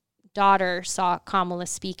daughter saw Kamala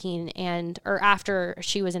speaking or after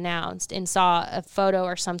she was announced, and saw a photo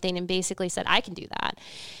or something, and basically said, I can do that.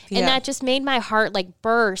 Yeah. And that just made my heart like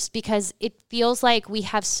burst, because it feels like we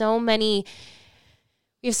have so many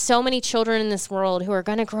children in this world who are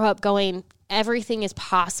going to grow up going, everything is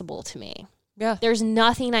possible to me. Yeah. There's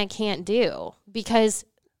nothing I can't do, because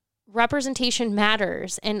representation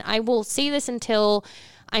matters. And I will say this until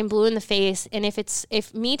I'm blue in the face. And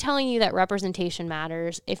if me telling you that representation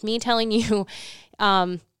matters, if me telling you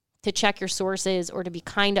to check your sources or to be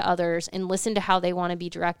kind to others and listen to how they want to be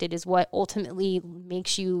directed is what ultimately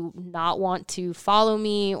makes you not want to follow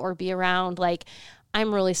me or be around, like,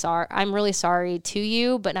 I'm really sorry. I'm really sorry to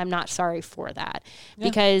you, but I'm not sorry for that,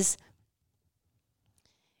 because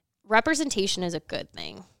representation is a good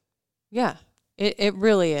thing. Yeah, it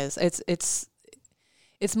really is.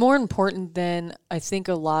 It's more important than I think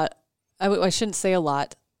a lot. I shouldn't say a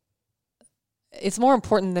lot. It's more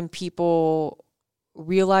important than people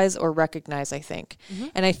realize or recognize, I think. Mm-hmm.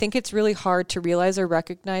 And I think it's really hard to realize or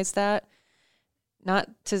recognize that, not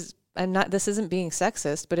to this isn't being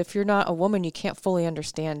sexist, but if you're not a woman, you can't fully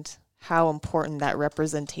understand how important that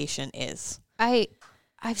representation is. I've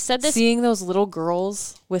said this. Seeing those little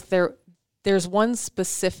girls with there's one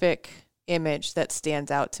specific image that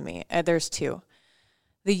stands out to me. There's two.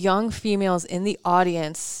 The young females in the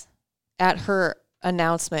audience at her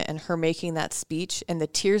announcement and her making that speech, and the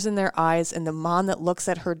tears in their eyes, and the mom that looks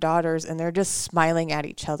at her daughters and they're just smiling at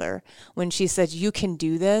each other when she said, "You can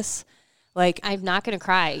do this." Like, I'm not going to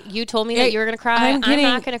cry. You told me that you were going to cry. I'm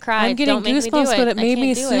not going to cry. I'm getting goosebumps, but it made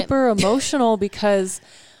me super emotional because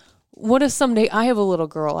what if someday I have a little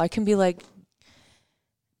girl? I can be like,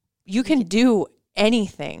 you can do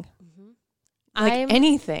anything. Like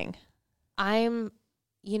anything.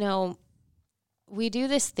 We do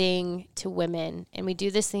this thing to women and we do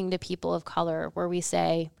this thing to people of color where we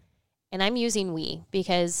say, and I'm using we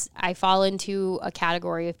because I fall into a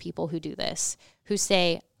category of people who do this, who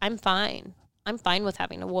say, I'm fine. I'm fine with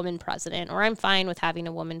having a woman president, or I'm fine with having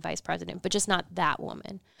a woman vice president, but just not that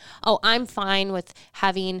woman. Oh, I'm fine with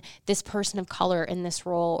having this person of color in this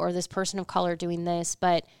role, or this person of color doing this,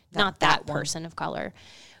 but not that person of color.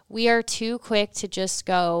 We are too quick to just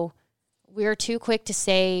go, we're too quick to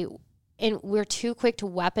say, and we're too quick to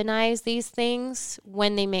weaponize these things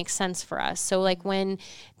when they make sense for us. So like when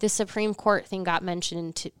the Supreme Court thing got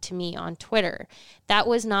mentioned to me on Twitter, that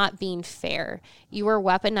was not being fair. You were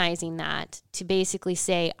weaponizing that to basically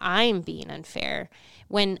say I'm being unfair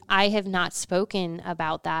when I have not spoken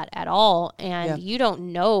about that at all. And you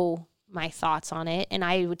don't know my thoughts on it, and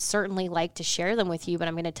I would certainly like to share them with you, but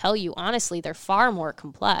I'm going to tell you honestly, they're far more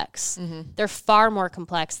complex. They're far more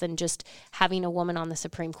complex than just having a woman on the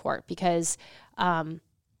Supreme Court because,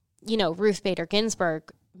 Ruth Bader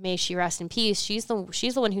Ginsburg, may she rest in peace, she's the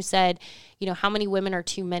one who said, how many women are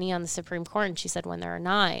too many on the Supreme Court? And she said, when there are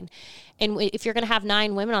 9. And if you're going to have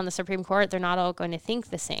 9 women on the Supreme Court, they're not all going to think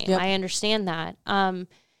the same. Yep. I understand that.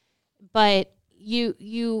 But you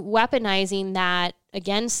weaponizing that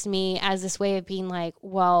against me as this way of being like,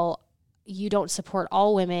 well, you don't support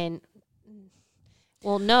all women.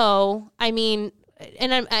 Well, no, I mean,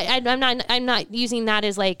 and I'm not using that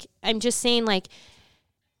as like, I'm just saying like,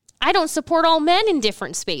 I don't support all men in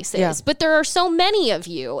different spaces, but there are so many of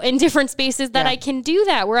you in different spaces that I can do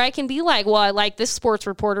that, where I can be like, well, I like this sports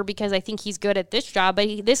reporter because I think he's good at this job,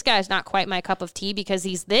 but this guy's not quite my cup of tea because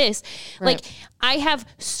he's this. Right. Like, I have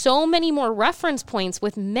so many more reference points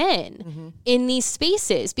with men in these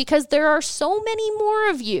spaces because there are so many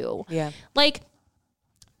more of you. Yeah. Like,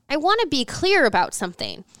 I want to be clear about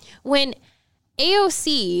something. When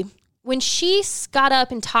AOC... When she got up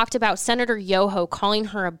and talked about Senator Yoho calling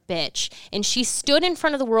her a bitch, and she stood in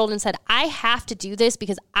front of the world and said, I have to do this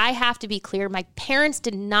because I have to be clear. My parents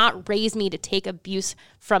did not raise me to take abuse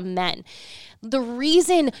from men. The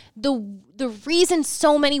reason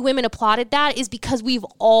so many women applauded that is because we've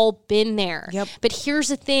all been there. Yep. But here's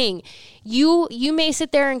the thing. You may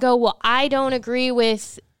sit there and go, well, I don't agree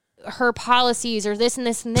with her policies or this and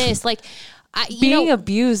this and this. Like, being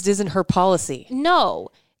abused isn't her policy. No.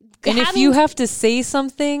 And if you have to say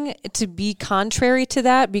something to be contrary to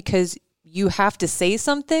that because you have to say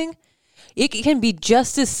something, it can be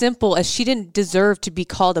just as simple as she didn't deserve to be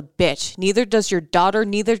called a bitch. Neither does your daughter,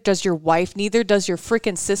 neither does your wife, neither does your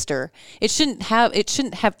freaking sister. It shouldn't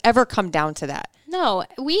have ever come down to that. No,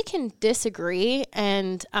 we can disagree,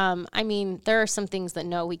 and there are some things that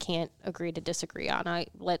no, we can't agree to disagree on.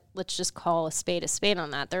 Let's just call a spade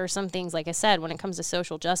on that. There are some things, like I said, when it comes to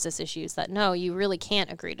social justice issues, that no, you really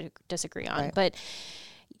can't agree to disagree on. Right. But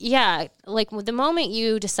yeah, like the moment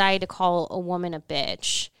you decide to call a woman a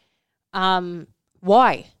bitch,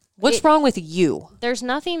 why? What's wrong with you? There's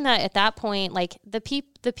nothing that at that point, like the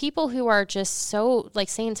people who are just so like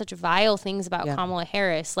saying such vile things about Kamala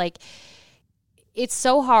Harris, like. It's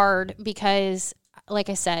so hard because, like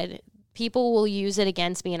I said, people will use it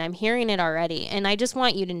against me, and I'm hearing it already. And I just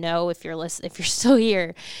want you to know, if you're still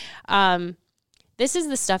here, this is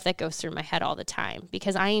the stuff that goes through my head all the time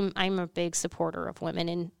because I'm a big supporter of women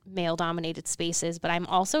in male-dominated spaces, but I'm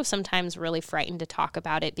also sometimes really frightened to talk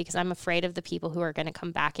about it because I'm afraid of the people who are going to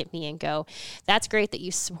come back at me and go, that's great that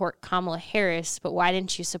you support Kamala Harris, but why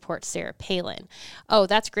didn't you support Sarah Palin? Oh,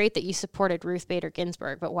 that's great that you supported Ruth Bader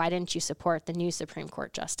Ginsburg, but why didn't you support the new Supreme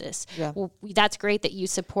Court justice? Yeah. Well, that's great that you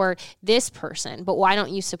support this person, but why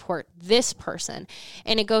don't you support this person?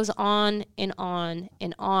 And it goes on and on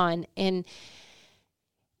and on. And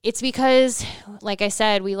it's because, like I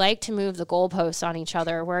said, we like to move the goalposts on each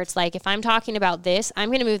other, where it's like, if I'm talking about this, I'm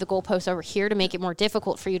going to move the goalposts over here to make it more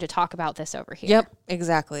difficult for you to talk about this over here. Yep,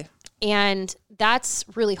 exactly. And that's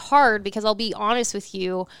really hard because I'll be honest with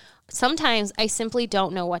you, sometimes I simply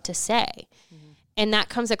don't know what to say. Mm-hmm. And that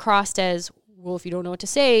comes across as, well, if you don't know what to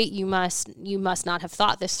say, you must not have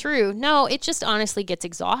thought this through. No, it just honestly gets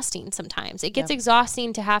exhausting sometimes. It gets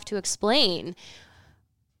exhausting to have to explain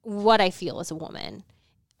what I feel as a woman.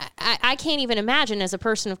 I can't even imagine as a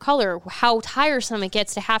person of color how tiresome it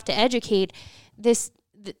gets to have to educate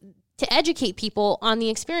people on the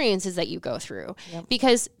experiences that you go through,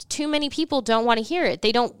 because too many people don't want to hear it.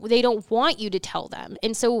 They don't want you to tell them.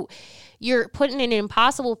 And so you're put in an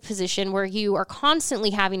impossible position where you are constantly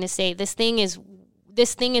having to say, this thing is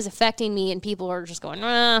affecting me. And people are just going,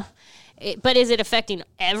 but is it affecting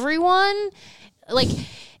everyone? Like,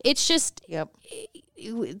 it's just,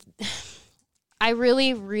 I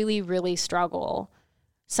really, really, really struggle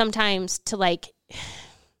sometimes to like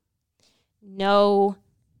know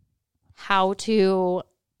how to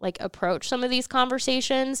like approach some of these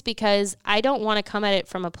conversations, because I don't want to come at it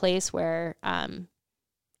from a place where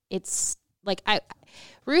it's like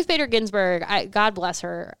Ruth Bader Ginsburg, God bless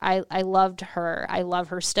her. I loved her. I love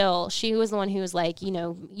her still. She was the one who was like,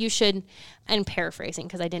 you should, and paraphrasing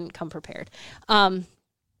because I didn't come prepared.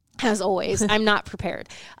 As always, I'm not prepared.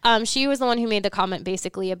 She was the one who made the comment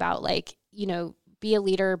basically about like, be a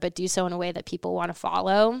leader, but do so in a way that people want to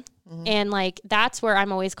follow. Mm-hmm. And like, that's where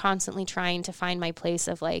I'm always constantly trying to find my place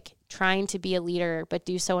of like trying to be a leader, but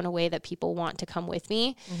do so in a way that people want to come with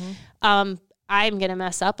me. Mm-hmm. I'm going to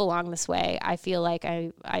mess up along this way. I feel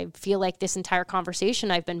like this entire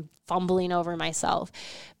conversation I've been fumbling over myself.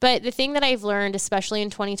 But the thing that I've learned, especially in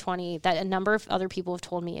 2020, that a number of other people have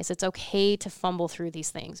told me is it's okay to fumble through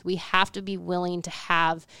these things. We have to be willing to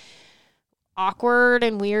have awkward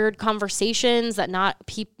and weird conversations that not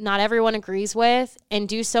everyone agrees with, and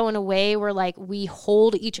do so in a way where like we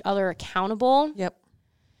hold each other accountable. Yep.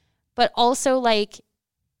 But also like,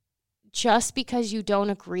 just because you don't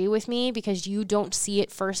agree with me, because you don't see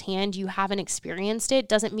it firsthand, you haven't experienced it,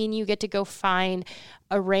 doesn't mean you get to go find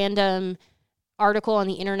a random article on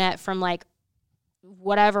the internet from like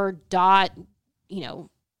whatever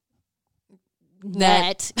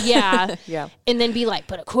net. Yeah. Yeah. And then be like,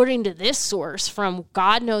 but according to this source from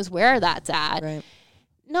God knows where that's at. Right.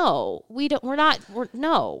 No,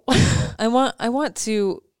 no. I want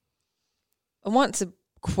to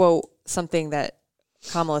quote something that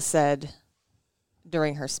Kamala said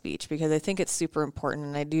during her speech, because I think it's super important,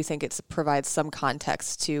 and I do think it provides some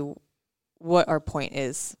context to what our point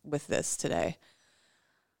is with this today.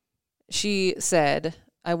 She said,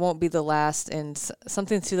 I won't be the last, and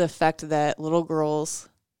something to the effect that little girls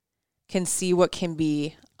can see what can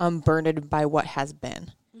be unburdened by what has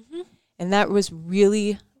been. Mm-hmm. And that was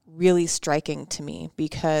really, really striking to me,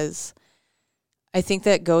 because I think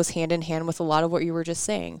that goes hand in hand with a lot of what you were just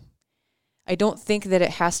saying. I don't think that it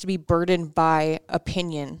has to be burdened by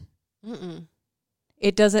opinion. Mm-mm.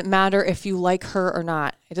 It doesn't matter if you like her or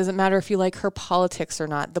not. It doesn't matter if you like her politics or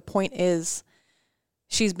not. The point is,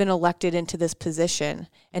 she's been elected into this position,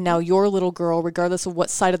 and now your little girl, regardless of what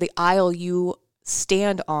side of the aisle you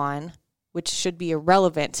stand on, which should be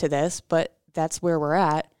irrelevant to this, but that's where we're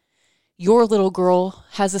at, your little girl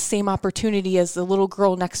has the same opportunity as the little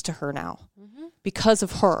girl next to her now. Because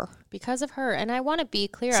of her. Because of her. And I want to be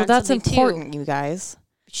clear on something too. So that's important, you guys.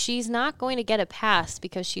 She's not going to get a pass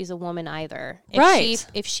because she's a woman either.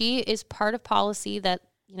 If she is part of policy that,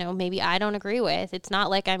 maybe I don't agree with, it's not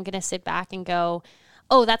like I'm going to sit back and go,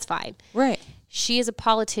 oh, that's fine. Right. She is a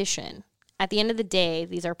politician. At the end of the day,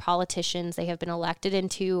 these are politicians. They have been elected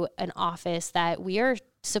into an office that we are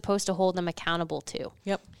supposed to hold them accountable to.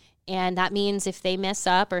 Yep. And that means if they mess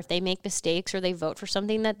up or if they make mistakes or they vote for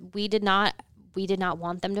something that we did not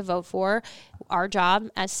want them to vote for, our job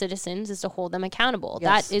as citizens is to hold them accountable.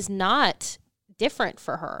 Yes. That is not different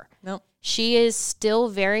for her. No. Nope. She is still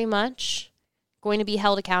very much going to be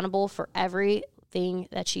held accountable for everything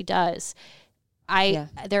that she does.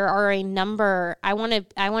 There are a number, I want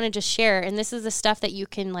to just share, and this is the stuff that you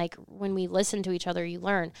can, like, when we listen to each other, you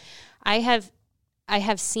learn. I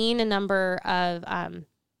have seen a number of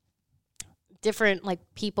different like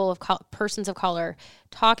persons of color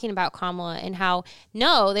talking about Kamala and how,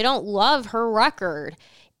 no, they don't love her record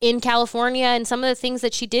in California and some of the things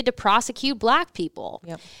that she did to prosecute Black people.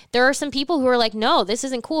 Yep. There are some people who are like, no, this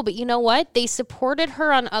isn't cool. But you know what? They supported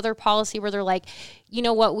her on other policy where they're like, you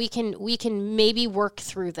know what? We can maybe work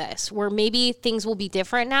through this, where maybe things will be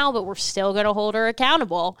different now, but we're still going to hold her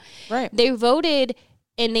accountable. Right. They voted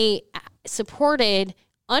and they supported,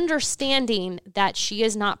 understanding that she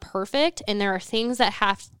is not perfect and there are things that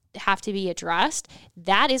have to be addressed.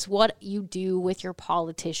 That is what you do with your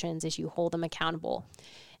politicians, is you hold them accountable.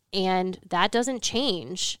 And that doesn't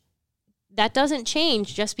change. That doesn't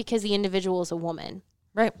change just because the individual is a woman.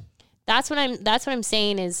 Right. That's what I'm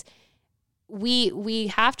saying is we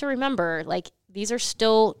have to remember, like, these are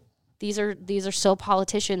still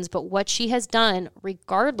politicians, but what she has done,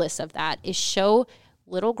 regardless of that, is show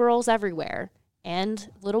little girls everywhere and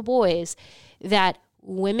little boys that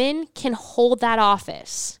women can hold that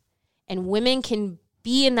office and women can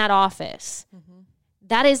be in that office. Mm-hmm.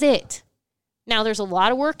 That is it. Now, there's a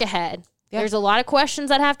lot of work ahead. Yeah. There's a lot of questions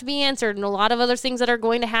that have to be answered and a lot of other things that are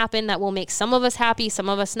going to happen that will make some of us happy, some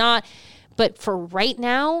of us not. But for right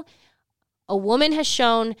now, a woman has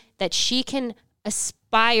shown that she can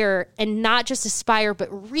aspire, and not just aspire,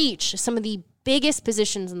 but reach some of the biggest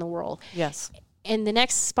positions in the world. Yes. And the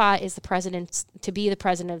next spot is to be the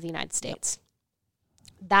president of the United States.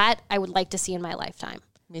 Yep. That I would like to see in my lifetime.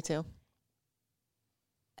 Me too.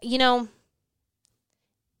 You know,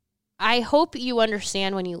 I hope you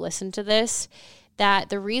understand when you listen to this that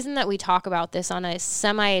the reason that we talk about this on a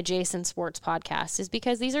semi-adjacent sports podcast is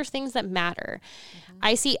because these are things that matter. Mm-hmm.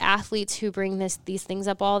 I see athletes who bring these things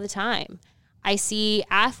up all the time. I see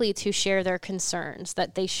athletes who share their concerns,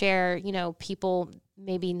 that they share, you know, people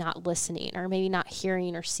maybe not listening or maybe not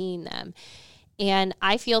hearing or seeing them. And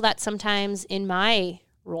I feel that sometimes in my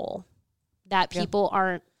role that people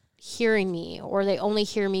aren't hearing me, or they only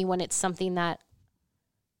hear me when it's something that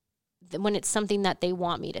they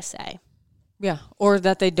want me to say. Yeah, or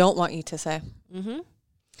that they don't want you to say. Mm-hmm.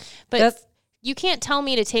 But you can't tell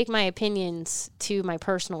me to take my opinions to my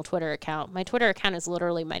personal Twitter account. My Twitter account is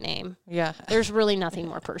literally my name. Yeah. There's really nothing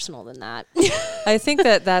more personal than that. I think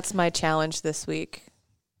that's my challenge this week.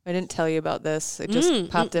 I didn't tell you about this. It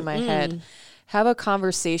just popped in my head. Have a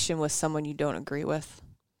conversation with someone you don't agree with.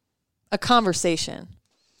 A conversation.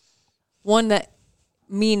 One that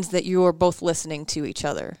means that you are both listening to each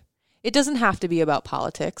other. It doesn't have to be about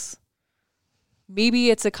politics. Maybe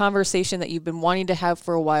it's a conversation that you've been wanting to have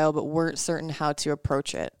for a while but weren't certain how to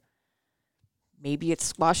approach it. Maybe it's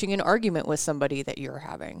squashing an argument with somebody that you're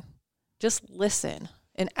having. Just listen.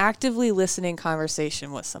 An actively listening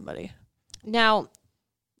conversation with somebody. Now,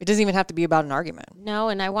 it doesn't even have to be about an argument. No,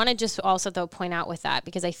 and I want to just also, though, point out with that,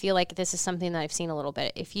 because I feel like this is something that I've seen a little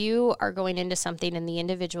bit. If you are going into something and the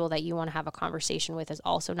individual that you want to have a conversation with is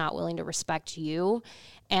also not willing to respect you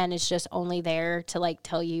and is just only there to, like,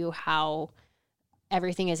 tell you how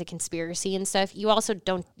everything is a conspiracy and stuff, you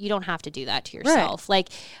don't have to do that to yourself. Right. Like,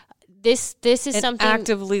 this is an something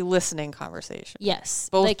actively listening conversation. Yes.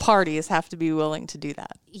 Both parties have to be willing to do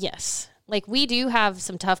that. Yes. Like, we do have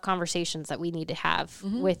some tough conversations that we need to have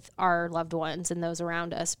with our loved ones and those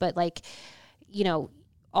around us. But, like, you know,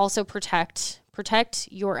 also protect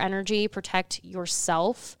your energy, protect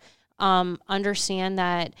yourself. Understand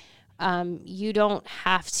that you don't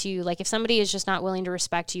have to, like, if somebody is just not willing to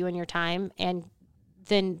respect you and your time, and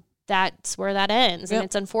then that's where that ends. Yep. And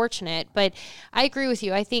it's unfortunate. But I agree with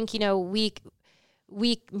you. I think, you know,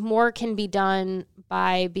 more can be done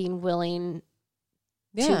by being willing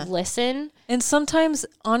to listen. And sometimes,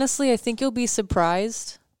 honestly, I think you'll be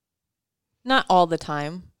surprised. Not all the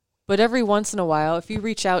time, but every once in a while, if you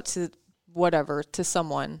reach out to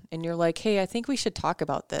someone and you're like, hey, I think we should talk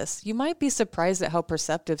about this, you might be surprised at how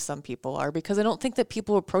perceptive some people are, because I don't think that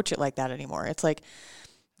people approach it like that anymore. It's like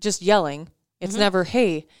just yelling. It's never,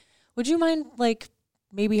 hey, would you mind, like,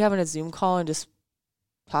 maybe having a Zoom call and just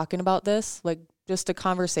talking about this? Like, just a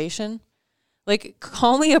conversation? Like,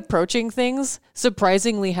 calmly approaching things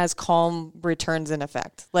surprisingly has calm returns in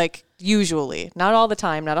effect. Like, usually. Not all the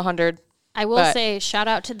time, not 100. I will say, shout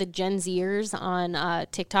out to the Gen Zers on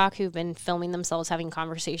TikTok who've been filming themselves having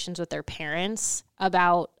conversations with their parents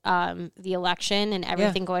about the election and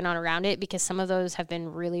everything going on around it, because some of those have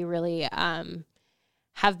been really, really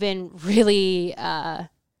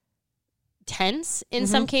tense in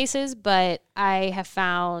some cases. But I have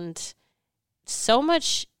found so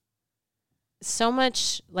much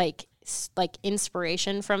like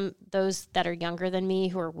inspiration from those that are younger than me,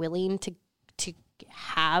 who are willing to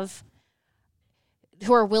have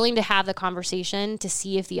the conversation to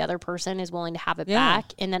see if the other person is willing to have it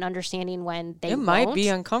back, and then understanding when they might be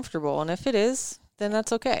uncomfortable, and if it is, then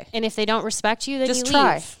that's okay. And if they don't respect you, then just you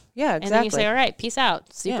try. leave. Yeah, exactly. And then you say, all right, peace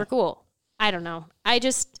out. Super cool. I don't know. I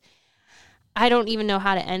don't even know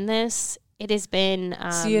how to end this. It has been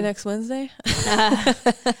see you next Wednesday.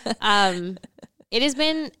 It has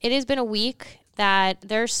been a week that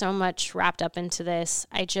there's so much wrapped up into this.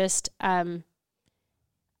 I just I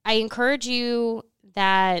encourage you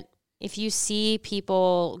that if you see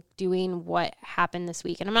people doing what happened this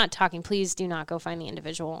week, and I'm not talking, please do not go find the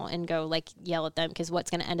individual and go, like, yell at them, because what's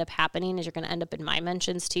going to end up happening is you're going to end up in my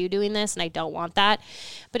mentions too doing this, and I don't want that.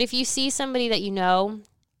 But if you see somebody that you know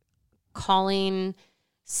calling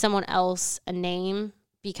someone else a name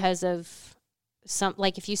because of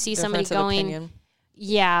if you see Difference somebody going, opinion.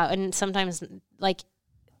 yeah, and sometimes like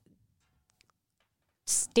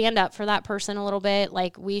stand up for that person a little bit.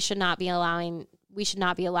 Like we should not be allowing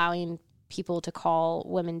people to call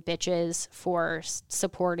women bitches for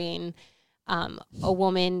supporting a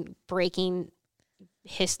woman making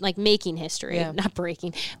history, not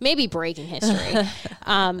breaking, maybe breaking history.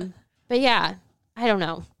 But yeah, I don't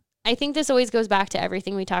know. I think this always goes back to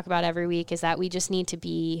everything we talk about every week, is that we just need to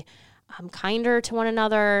be kinder to one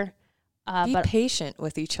another. Be patient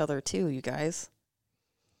with each other too, you guys.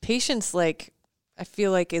 Patience, like, I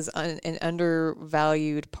feel like is an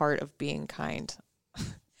undervalued part of being kind.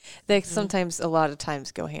 They sometimes, a lot of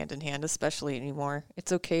times, go hand in hand, especially anymore.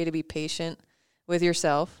 It's okay to be patient with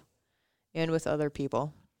yourself and with other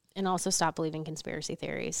people. And also stop believing conspiracy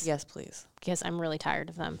theories. Yes, please. Because I'm really tired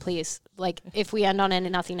of them. Please, like, if we end on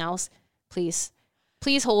nothing else, please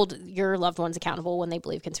hold your loved ones accountable when they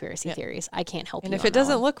believe conspiracy theories. I can't help you. And if it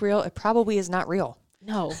doesn't look real, it probably is not real.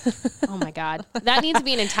 No. Oh my God. That needs to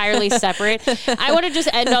be an entirely separate. I want to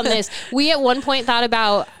just end on this. We at one point thought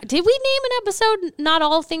about, did we name an episode Not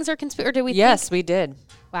All Things Are Conspiracy? Or did we Yes, we did.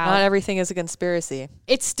 Wow. Not everything is a conspiracy.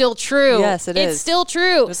 It's still true. Yes, it is. It's still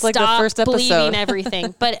true. It's like the first episode. Believing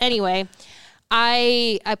everything. But anyway,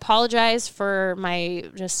 I apologize for my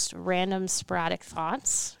just random sporadic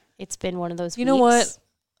thoughts. It's been one of those You know what?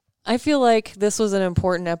 I feel like this was an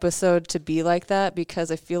important episode to be like that,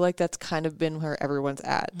 because I feel like that's kind of been where everyone's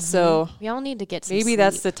at. Mm-hmm. So we all need to get some maybe sleep.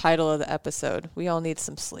 That's the title of the episode. We all need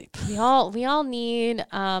some sleep. We all need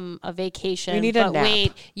a vacation. We need a nap.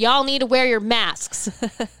 Wait, y'all need to wear your masks.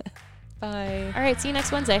 Bye. All right, see you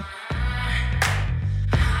next Wednesday.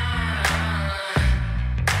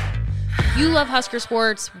 You love Husker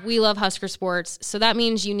sports. We love Husker sports. So that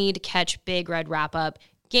means you need to catch Big Red Wrap Up,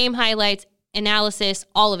 game highlights, analysis,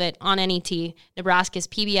 all of it on NET, Nebraska's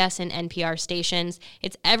PBS and NPR stations.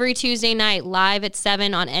 It's every Tuesday night live at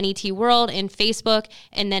 7 on NET World and Facebook,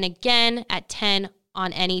 and then again at 10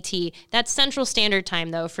 on NET. That's Central Standard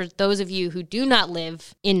Time, though, for those of you who do not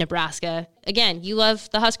live in Nebraska. Again, you love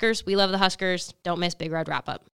the Huskers. We love the Huskers. Don't miss Big Red Wrap Up.